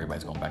war,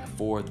 everybody's going back and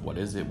forth, what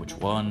is it, which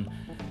one?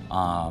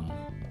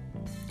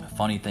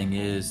 Funny thing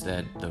is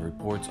that the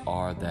reports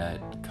are that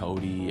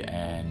Cody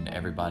and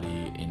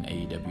everybody in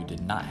AEW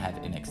did not have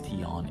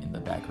NXT on in the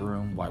back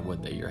room. Why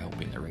would they? You're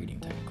helping the rating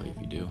technically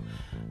if you do.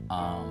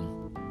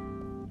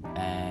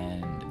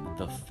 And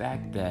the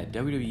fact that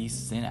WWE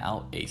sent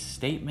out a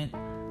statement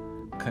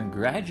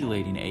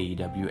congratulating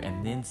AEW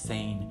and then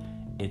saying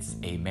it's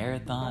a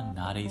marathon,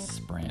 not a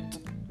sprint.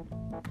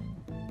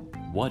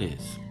 What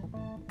is?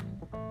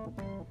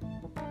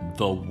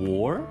 The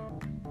war?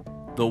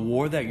 The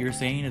war that you're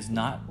saying is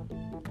not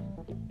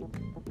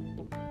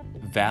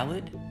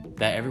valid?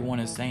 That everyone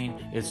is saying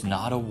it's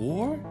not a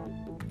war?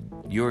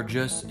 You're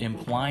just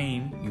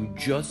implying, you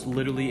just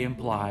literally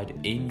implied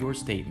in your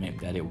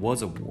statement that it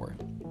was a war.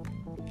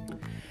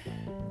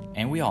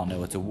 And we all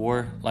know it's a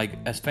war. Like,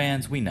 as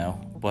fans, we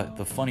know. But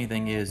the funny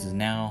thing is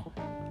now,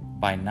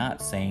 by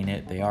not saying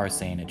it, they are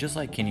saying it. Just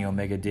like Kenny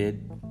Omega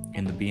did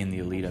in the Being the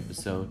Elite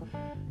episode.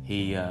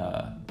 He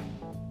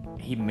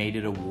made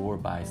it a war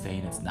by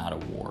saying it's not a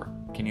war.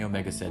 Kenny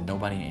Omega said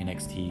nobody in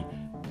NXT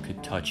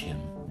could touch him,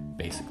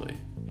 basically,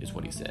 is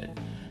what he said.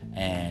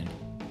 and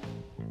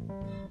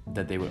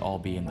that they would all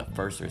be in the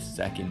first or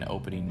second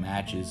opening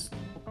matches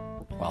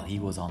while he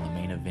was on the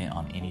main event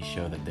on any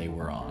show that they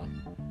were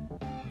on.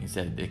 He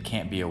said it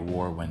can't be a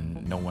war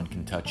when no one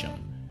can touch him.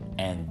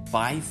 And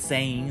by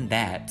saying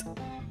that,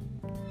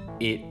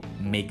 it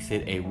makes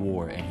it a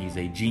war, and he's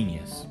a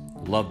genius.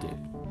 Loved it.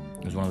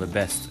 It was one of the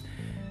best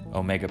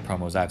Omega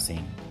promos I've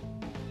seen.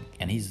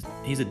 And he's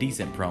a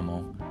decent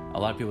promo. A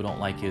lot of people don't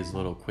like his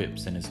little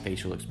quips and his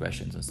facial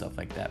expressions and stuff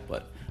like that,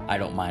 but I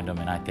don't mind them,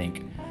 and I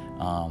think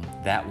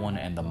that one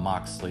and the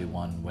Moxley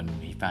one, when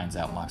he finds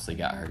out Moxley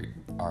got hurt,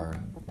 are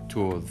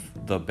two of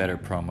the better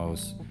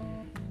promos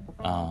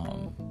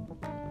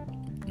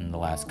in the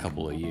last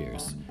couple of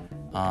years.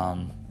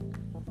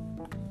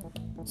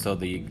 So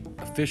the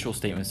official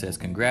statement says,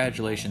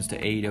 "Congratulations to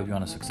AEW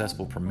on a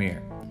successful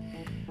premiere.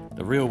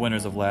 The real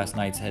winners of last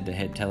night's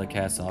head-to-head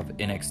telecasts of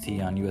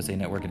NXT on USA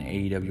Network and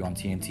AEW on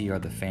TNT are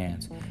the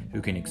fans,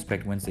 who can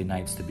expect Wednesday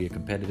nights to be a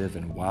competitive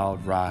and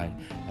wild ride,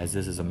 as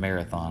this is a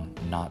marathon,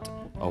 not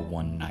a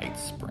one-night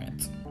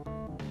sprint."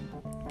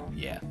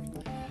 Yeah.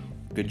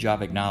 Good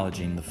job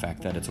acknowledging the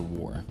fact that it's a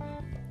war.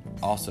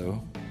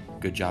 Also,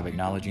 good job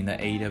acknowledging that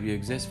AEW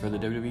exists for the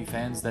WWE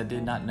fans that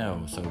did not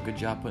know. So good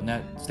job putting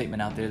that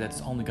statement out there.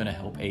 That's only going to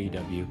help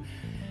AEW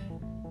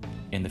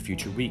in the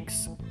future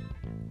weeks.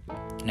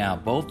 Now,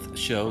 both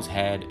shows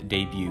had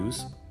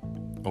debuts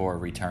or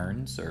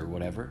returns or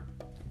whatever.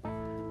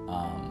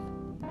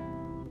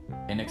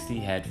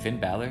 NXT had Finn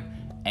Balor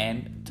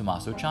and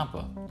Tommaso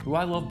Ciampa, who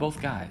I love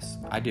both guys.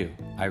 I do.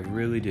 I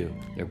really do.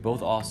 They're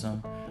both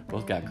awesome.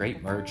 Both got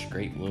great merch,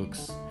 great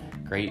looks,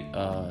 great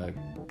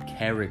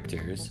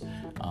characters.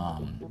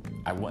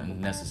 I wouldn't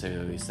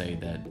necessarily say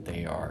that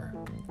they are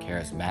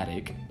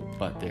charismatic,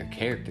 but their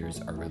characters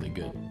are really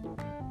good.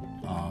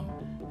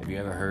 Have you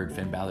ever heard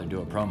Finn Balor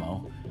do a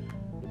promo?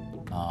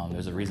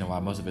 There's a reason why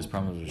most of his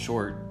promos are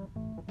short.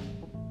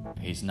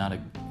 He's not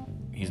a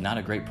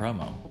great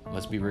promo.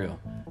 Let's be real.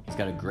 He's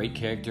got a great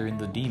character in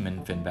the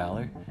Demon, Finn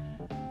Balor,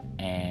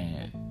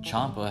 and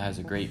Ciampa has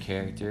a great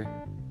character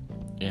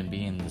in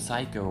being the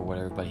Psycho or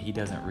whatever, but he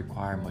doesn't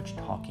require much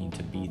talking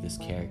to be this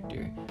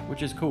character,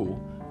 which is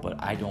cool, but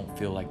I don't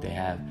feel like they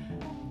have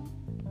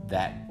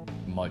that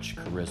much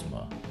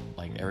charisma.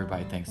 Like,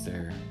 everybody thinks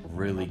they're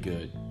really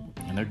good,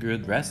 and they're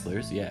good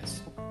wrestlers,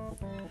 yes.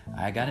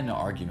 I got in an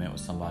argument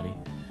with somebody,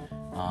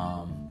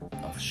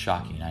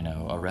 shocking, I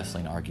know, a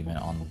wrestling argument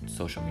on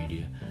social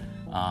media,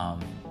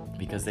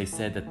 because they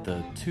said that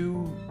the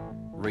two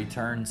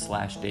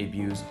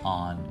return/debuts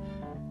on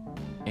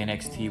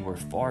NXT were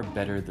far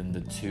better than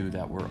the two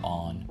that were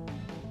on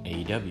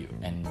AEW.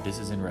 And this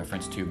is in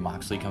reference to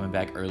Moxley coming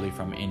back early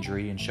from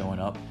injury and showing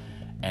up,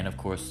 and of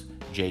course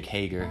Jake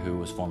Hager, who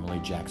was formerly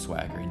Jack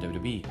Swagger in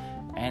WWE.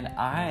 And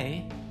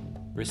I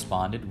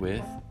responded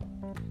with,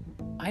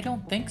 I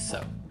don't think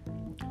so.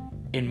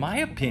 In my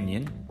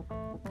opinion,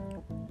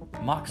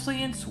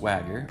 Moxley and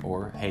Swagger,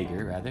 or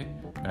Hager rather,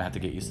 I'm gonna have to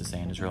get used to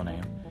saying his real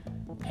name,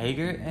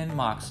 Hager and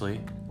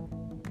Moxley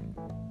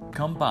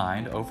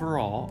combined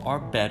overall are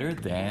better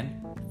than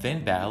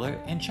Finn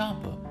Balor and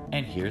Ciampa,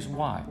 and here's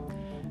why.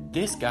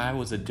 This guy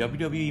was a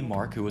WWE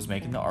mark who was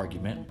making the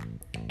argument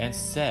and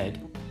said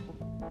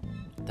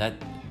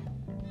that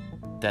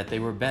they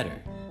were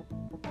better.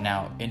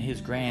 Now, in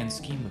his grand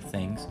scheme of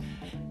things,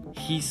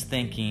 he's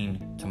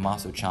thinking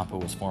Tommaso Ciampa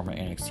was former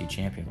NXT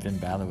champion, Finn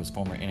Balor was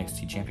former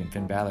NXT champion,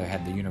 Finn Balor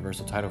had the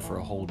Universal title for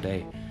a whole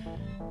day.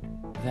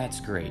 That's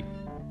great.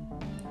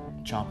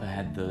 Ciampa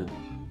had the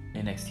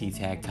NXT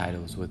tag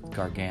titles with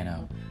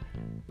Gargano.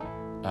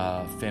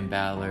 Finn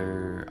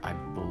Balor, I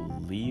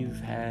believe,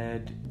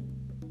 had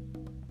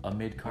a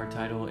mid-card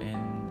title in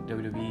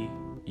WWE,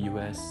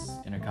 US,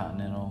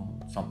 Intercontinental,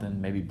 something,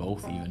 maybe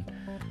both even.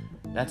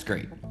 That's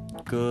great.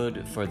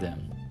 Good for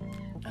them.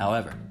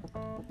 However,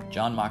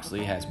 Jon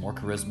Moxley has more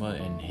charisma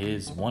in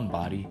his one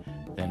body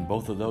than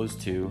both of those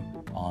two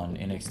on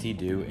NXT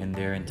do in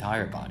their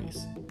entire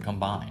bodies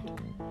combined.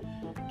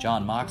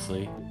 Jon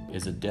Moxley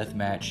is a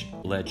deathmatch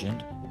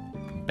legend,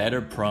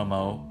 better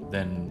promo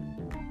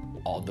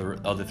than all the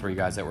other three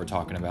guys that we're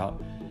talking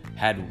about,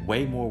 had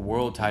way more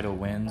world title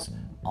wins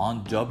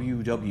on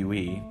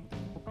WWE.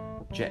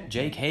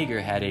 Jake Hager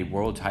had a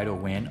world title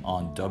win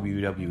on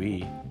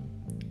WWE.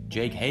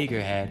 Jake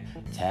Hager had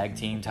tag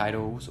team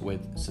titles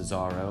with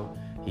Cesaro.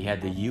 He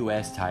had the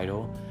US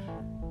title.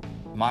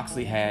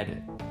 Moxley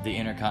had the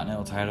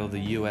Intercontinental title, the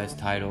US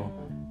title,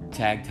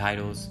 tag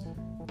titles.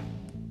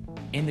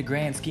 In the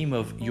grand scheme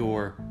of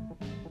your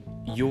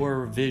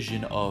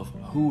vision of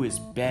who is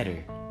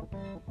better,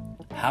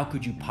 how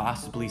could you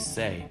possibly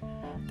say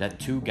that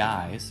two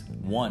guys,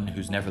 one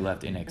who's never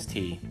left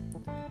NXT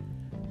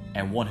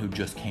and one who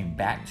just came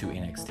back to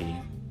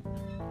NXT,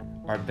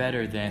 are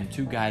better than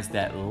two guys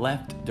that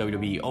left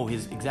WWE? Oh,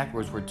 his exact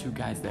words were two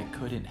guys that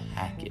couldn't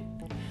hack it.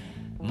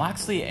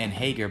 Moxley and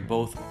Hager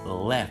both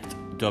left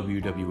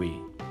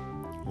WWE.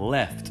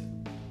 Left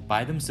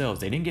by themselves.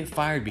 They didn't get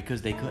fired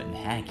because they couldn't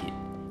hack it.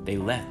 They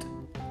left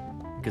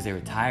because they were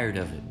tired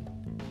of it.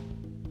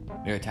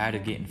 They were tired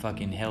of getting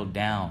fucking held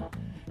down.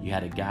 You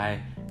had a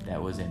guy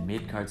that was in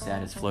mid-card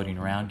status floating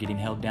around getting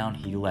held down,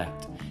 he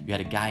left. You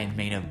had a guy in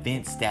main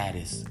event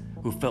status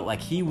who felt like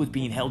he was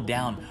being held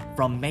down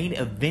from main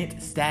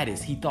event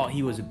status. He thought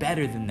he was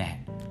better than that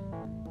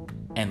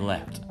and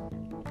left.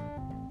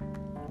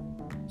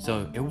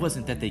 So it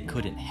wasn't that they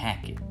couldn't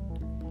hack it.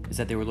 It's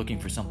that they were looking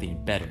for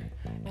something better.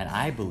 And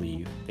I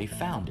believe they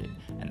found it.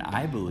 And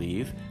I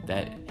believe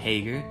that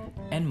Hager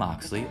and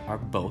Moxley are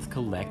both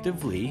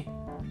collectively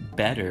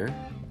better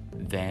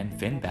than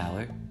Finn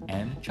Balor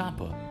and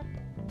Ciampa.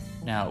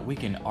 Now, we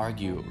can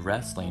argue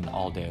wrestling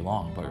all day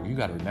long, but you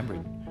gotta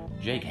remember,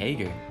 Jake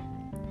Hager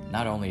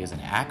not only is an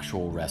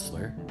actual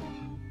wrestler,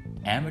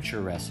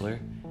 amateur wrestler,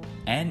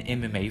 and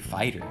MMA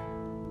fighter.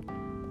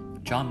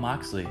 Jon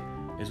Moxley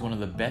is one of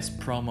the best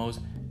promos,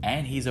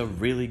 and he's a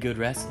really good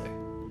wrestler.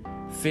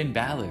 Finn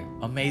Balor,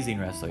 amazing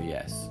wrestler,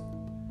 yes.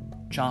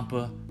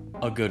 Ciampa,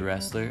 a good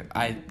wrestler.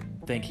 I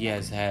think he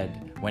has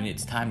had, when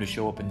it's time to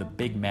show up in the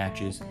big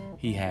matches,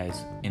 he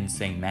has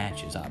insane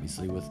matches,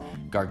 obviously, with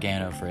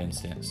Gargano, for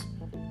instance.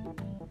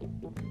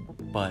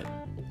 But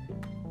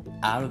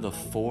out of the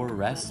 4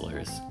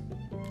 wrestlers,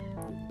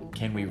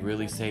 can we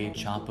really say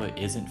Ciampa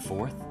isn't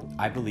 4th?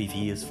 I believe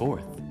he is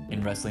 4th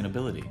in wrestling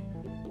ability.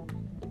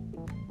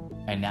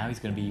 And now he's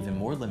going to be even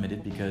more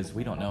limited because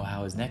we don't know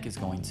how his neck is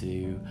going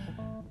to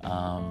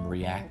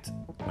react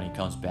when he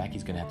comes back.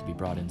 He's going to have to be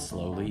brought in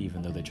slowly,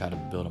 even though they try to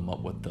build him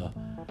up with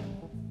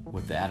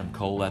the Adam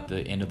Cole at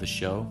the end of the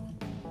show.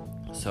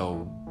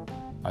 So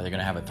are they going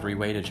to have a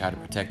 3-way to try to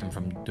protect him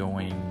from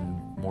doing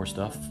more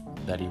stuff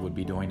that he would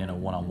be doing in a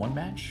one-on-one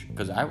match?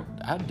 Because I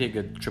would dig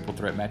a triple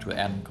threat match with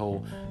Adam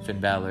Cole, Finn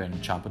Balor, and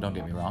Ciampa, don't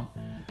get me wrong.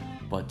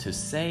 But to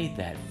say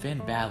that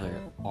Finn Balor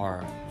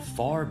are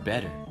far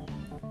better,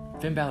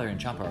 Finn Balor and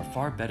Ciampa are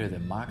far better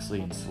than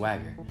Moxley and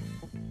Swagger,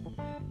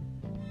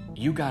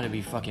 you gotta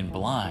be fucking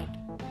blind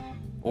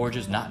or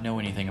just not know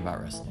anything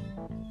about wrestling.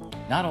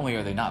 Not only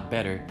are they not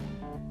better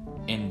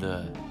in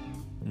the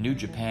New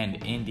Japan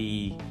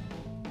indie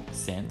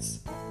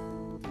sense,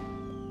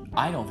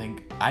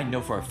 I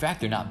know for a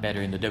fact they're not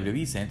better in the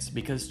WWE sense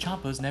because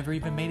Ciampa's never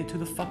even made it to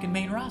the fucking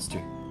main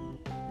roster.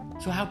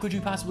 So how could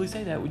you possibly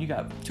say that when you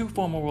got 2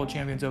 former world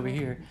champions over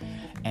here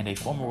and a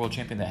former world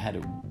champion that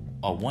had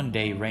a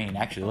 1-day reign,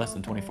 actually less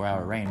than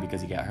 24-hour reign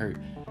because he got hurt,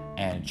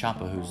 and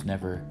Ciampa, who's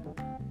never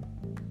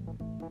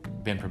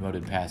been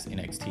promoted past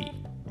NXT.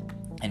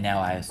 And now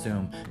I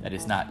assume that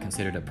it's not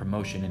considered a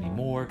promotion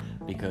anymore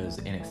because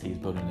NXT is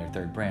building their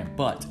 3rd brand.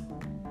 But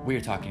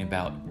we're talking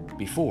about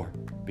before,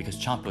 because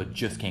Ciampa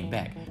just came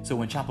back. So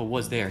when Ciampa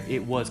was there,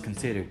 it was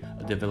considered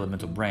a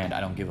developmental brand.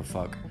 I don't give a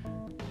fuck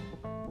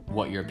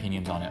what your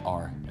opinions on it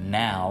are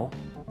now,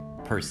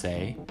 per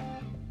se.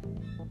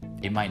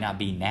 It might not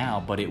be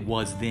now, but it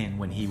was then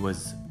when he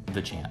was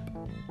the champ.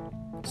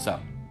 So,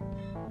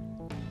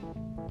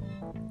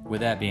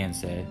 with that being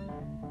said,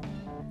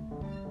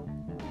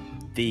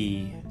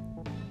 the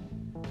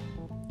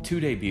 2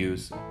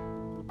 debuts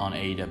on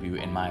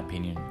AEW, in my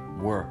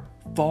opinion, were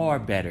far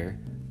better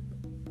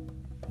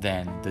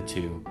than the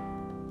 2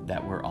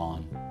 that were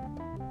on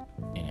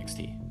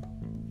NXT.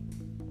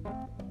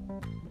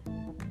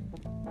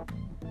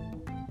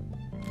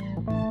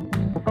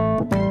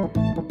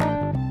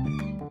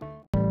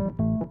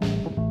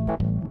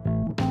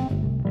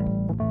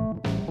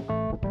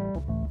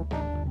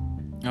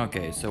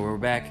 Okay, so we're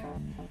back,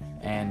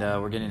 and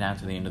we're getting down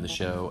to the end of the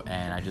show,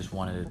 and I just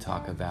wanted to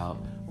talk about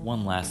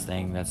one last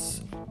thing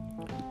that's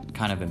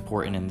kind of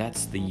important, and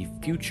that's the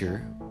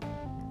future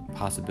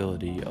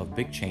possibility of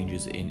big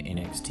changes in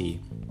NXT.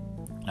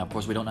 Now, of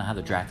course, we don't know how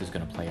the draft is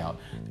going to play out.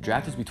 The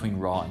draft is between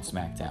Raw and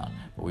SmackDown,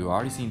 but we've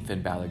already seen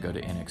Finn Balor go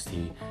to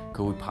NXT.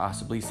 Could we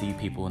possibly see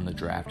people in the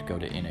draft go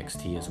to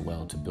NXT as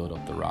well to build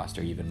up the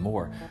roster even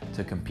more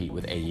to compete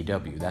with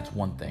AEW? That's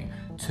one thing.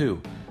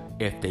 2,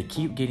 if they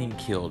keep getting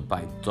killed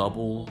by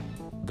double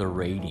the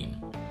rating,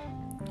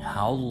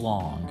 how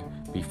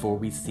long before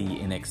we see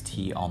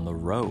NXT on the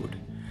road?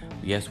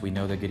 Yes, we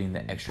know they're getting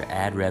the extra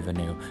ad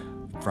revenue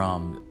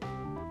from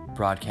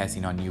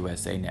broadcasting on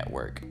USA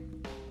Network,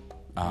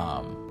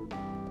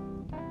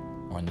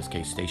 or in this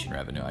case station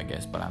revenue, I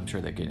guess, but I'm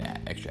sure they're getting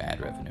extra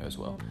ad revenue as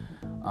well.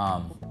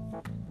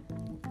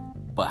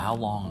 But how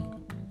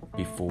long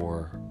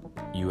before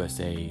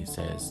USA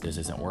says this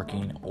isn't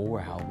working, or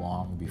how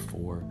long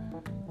before,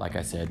 like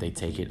I said, they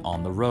take it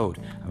on the road?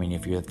 I mean,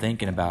 if you're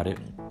thinking about it,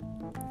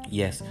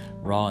 yes,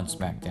 Raw and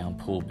SmackDown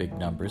pull big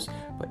numbers,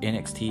 but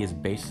NXT is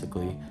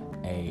basically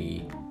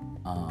a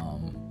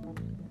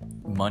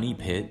money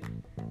pit.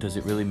 Does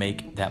it really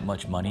make that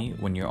much money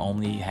when you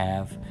only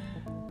have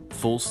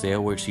Full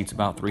Sail, which seats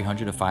about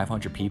 300 to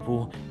 500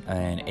 people,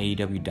 and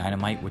AEW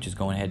Dynamite, which is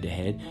going head to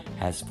head,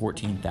 has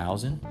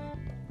 14,000?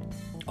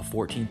 A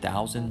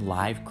 14,000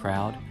 live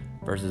crowd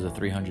versus a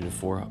 300 to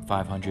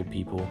 500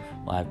 people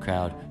live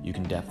crowd. You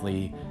can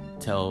definitely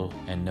tell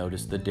and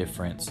notice the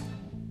difference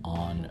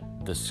on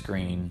the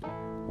screen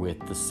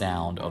with the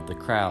sound of the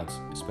crowds,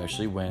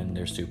 especially when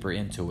they're super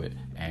into it.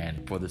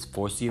 And for this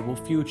foreseeable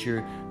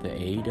future, the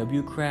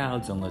AEW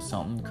crowds, unless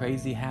something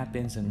crazy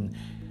happens and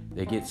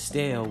they get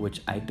stale,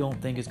 which I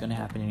don't think is going to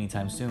happen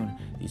anytime soon,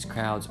 these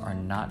crowds are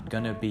not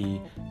going to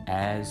be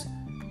as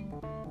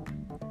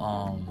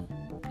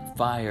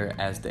fire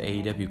as the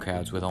AEW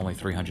crowds with only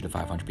 300 to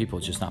 500 people.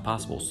 It's just not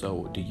possible.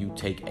 So do you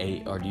take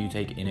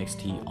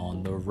NXT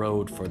on the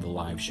road for the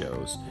live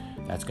shows?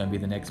 That's going to be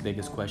the next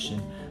biggest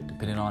question,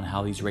 depending on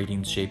how these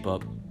ratings shape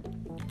up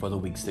for the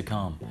weeks to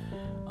come.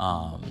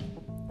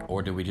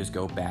 Or do we just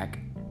go back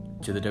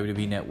to the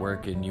WWE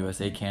Network and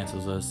USA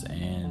cancels us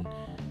and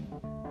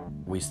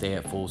we stay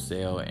at Full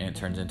Sail and it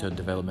turns into a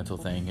developmental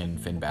thing and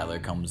Finn Balor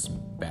comes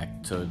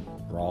back to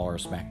Raw or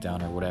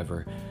SmackDown or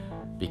whatever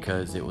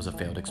because it was a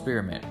failed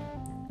experiment?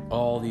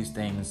 All these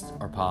things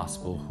are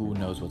possible. Who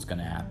knows what's going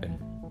to happen?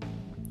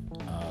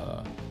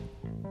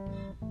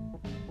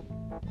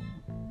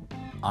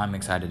 I'm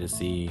excited to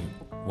see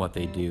what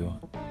they do.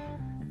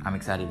 I'm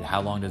excited.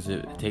 How long does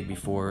it take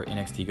before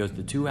NXT goes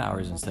to 2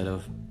 hours instead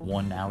of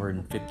 1 hour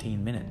and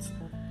 15 minutes?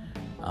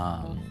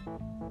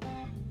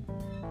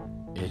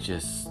 There's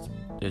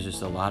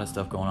just a lot of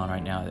stuff going on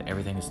right now.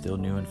 Everything is still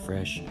new and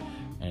fresh,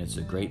 and it's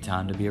a great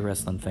time to be a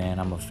wrestling fan.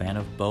 I'm a fan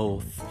of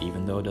both,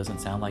 even though it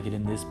doesn't sound like it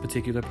in this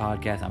particular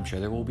podcast. I'm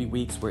sure there will be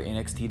weeks where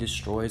NXT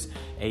destroys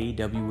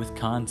AEW with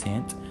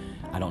content.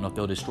 I don't know if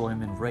they'll destroy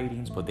them in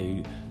ratings, but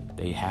they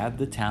have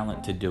the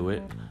talent to do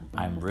it.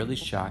 I'm really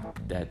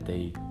shocked that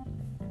they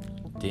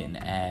didn't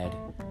add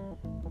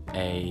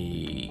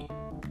a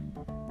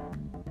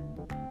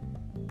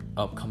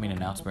upcoming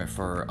announcement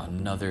for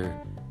another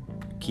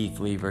Keith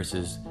Lee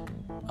versus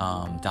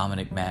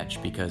Dominic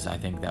match, because I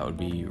think that would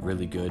be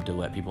really good to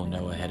let people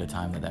know ahead of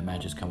time that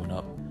match is coming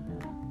up,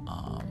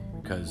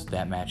 because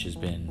that match has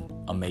been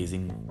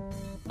amazing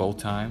both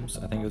times.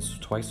 I think it's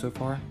twice so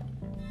far.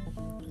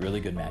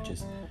 Really good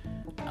matches.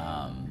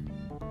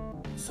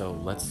 So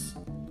let's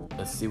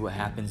see what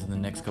happens in the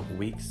next couple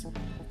weeks.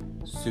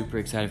 Super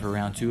excited for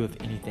round 2.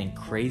 If anything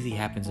crazy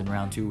happens in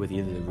round 2 with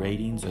either the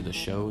ratings or the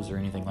shows or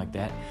anything like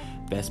that,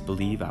 best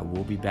believe I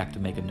will be back to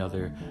make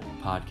another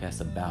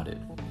podcast about it.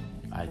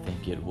 I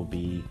think it will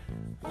be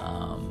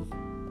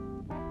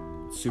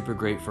super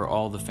great for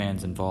all the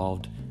fans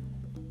involved,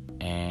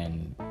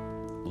 and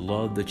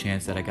love the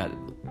chance that I got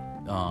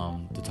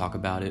to talk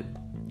about it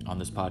on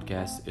this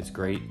podcast. It's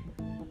great.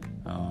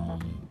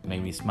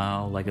 Made me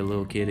smile like a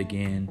little kid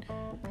again.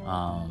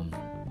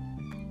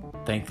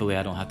 Thankfully,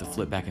 I don't have to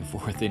flip back and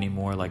forth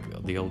anymore like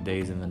the old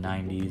days in the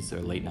 90s, or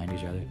late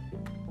 90s rather,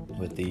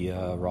 with the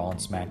Raw and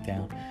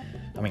SmackDown.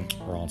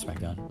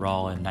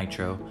 Raw and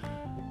Nitro,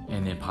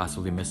 and then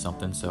possibly miss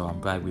something. So I'm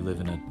glad we live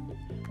in a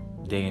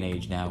day and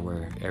age now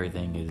where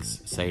everything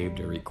is saved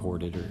or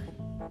recorded, or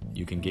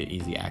you can get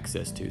easy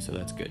access to. So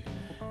that's good,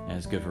 and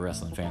it's good for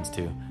wrestling fans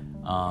too.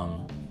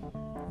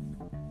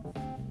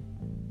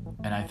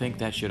 And I think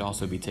that should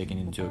also be taken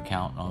into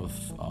account of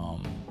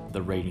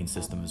the rating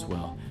system as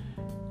well.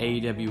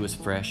 AEW was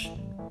fresh.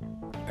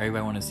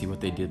 Everybody wanted to see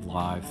what they did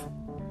live.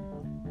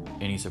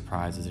 Any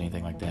surprises,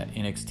 anything like that.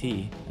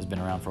 NXT has been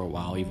around for a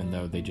while, even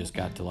though they just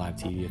got to live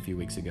TV a few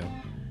weeks ago.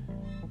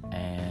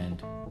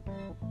 And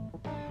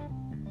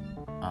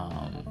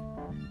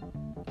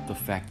the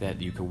fact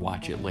that you could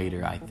watch it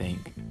later, I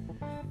think,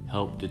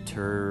 helped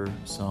deter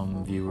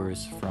some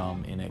viewers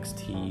from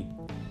NXT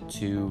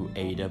to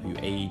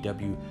AEW.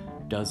 AEW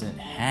doesn't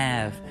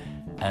have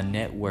a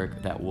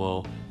network that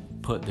will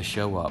put the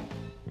show up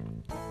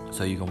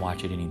so you can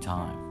watch it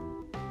anytime.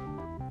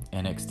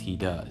 NXT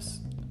does.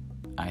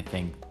 I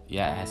think, it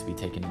has to be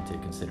taken into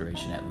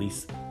consideration, at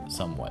least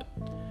somewhat.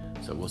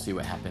 So we'll see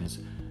what happens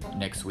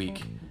next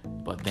week.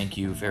 But thank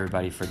you for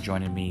everybody for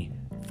joining me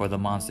for the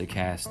Monster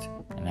Cast,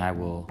 and I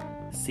will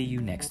see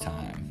you next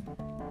time.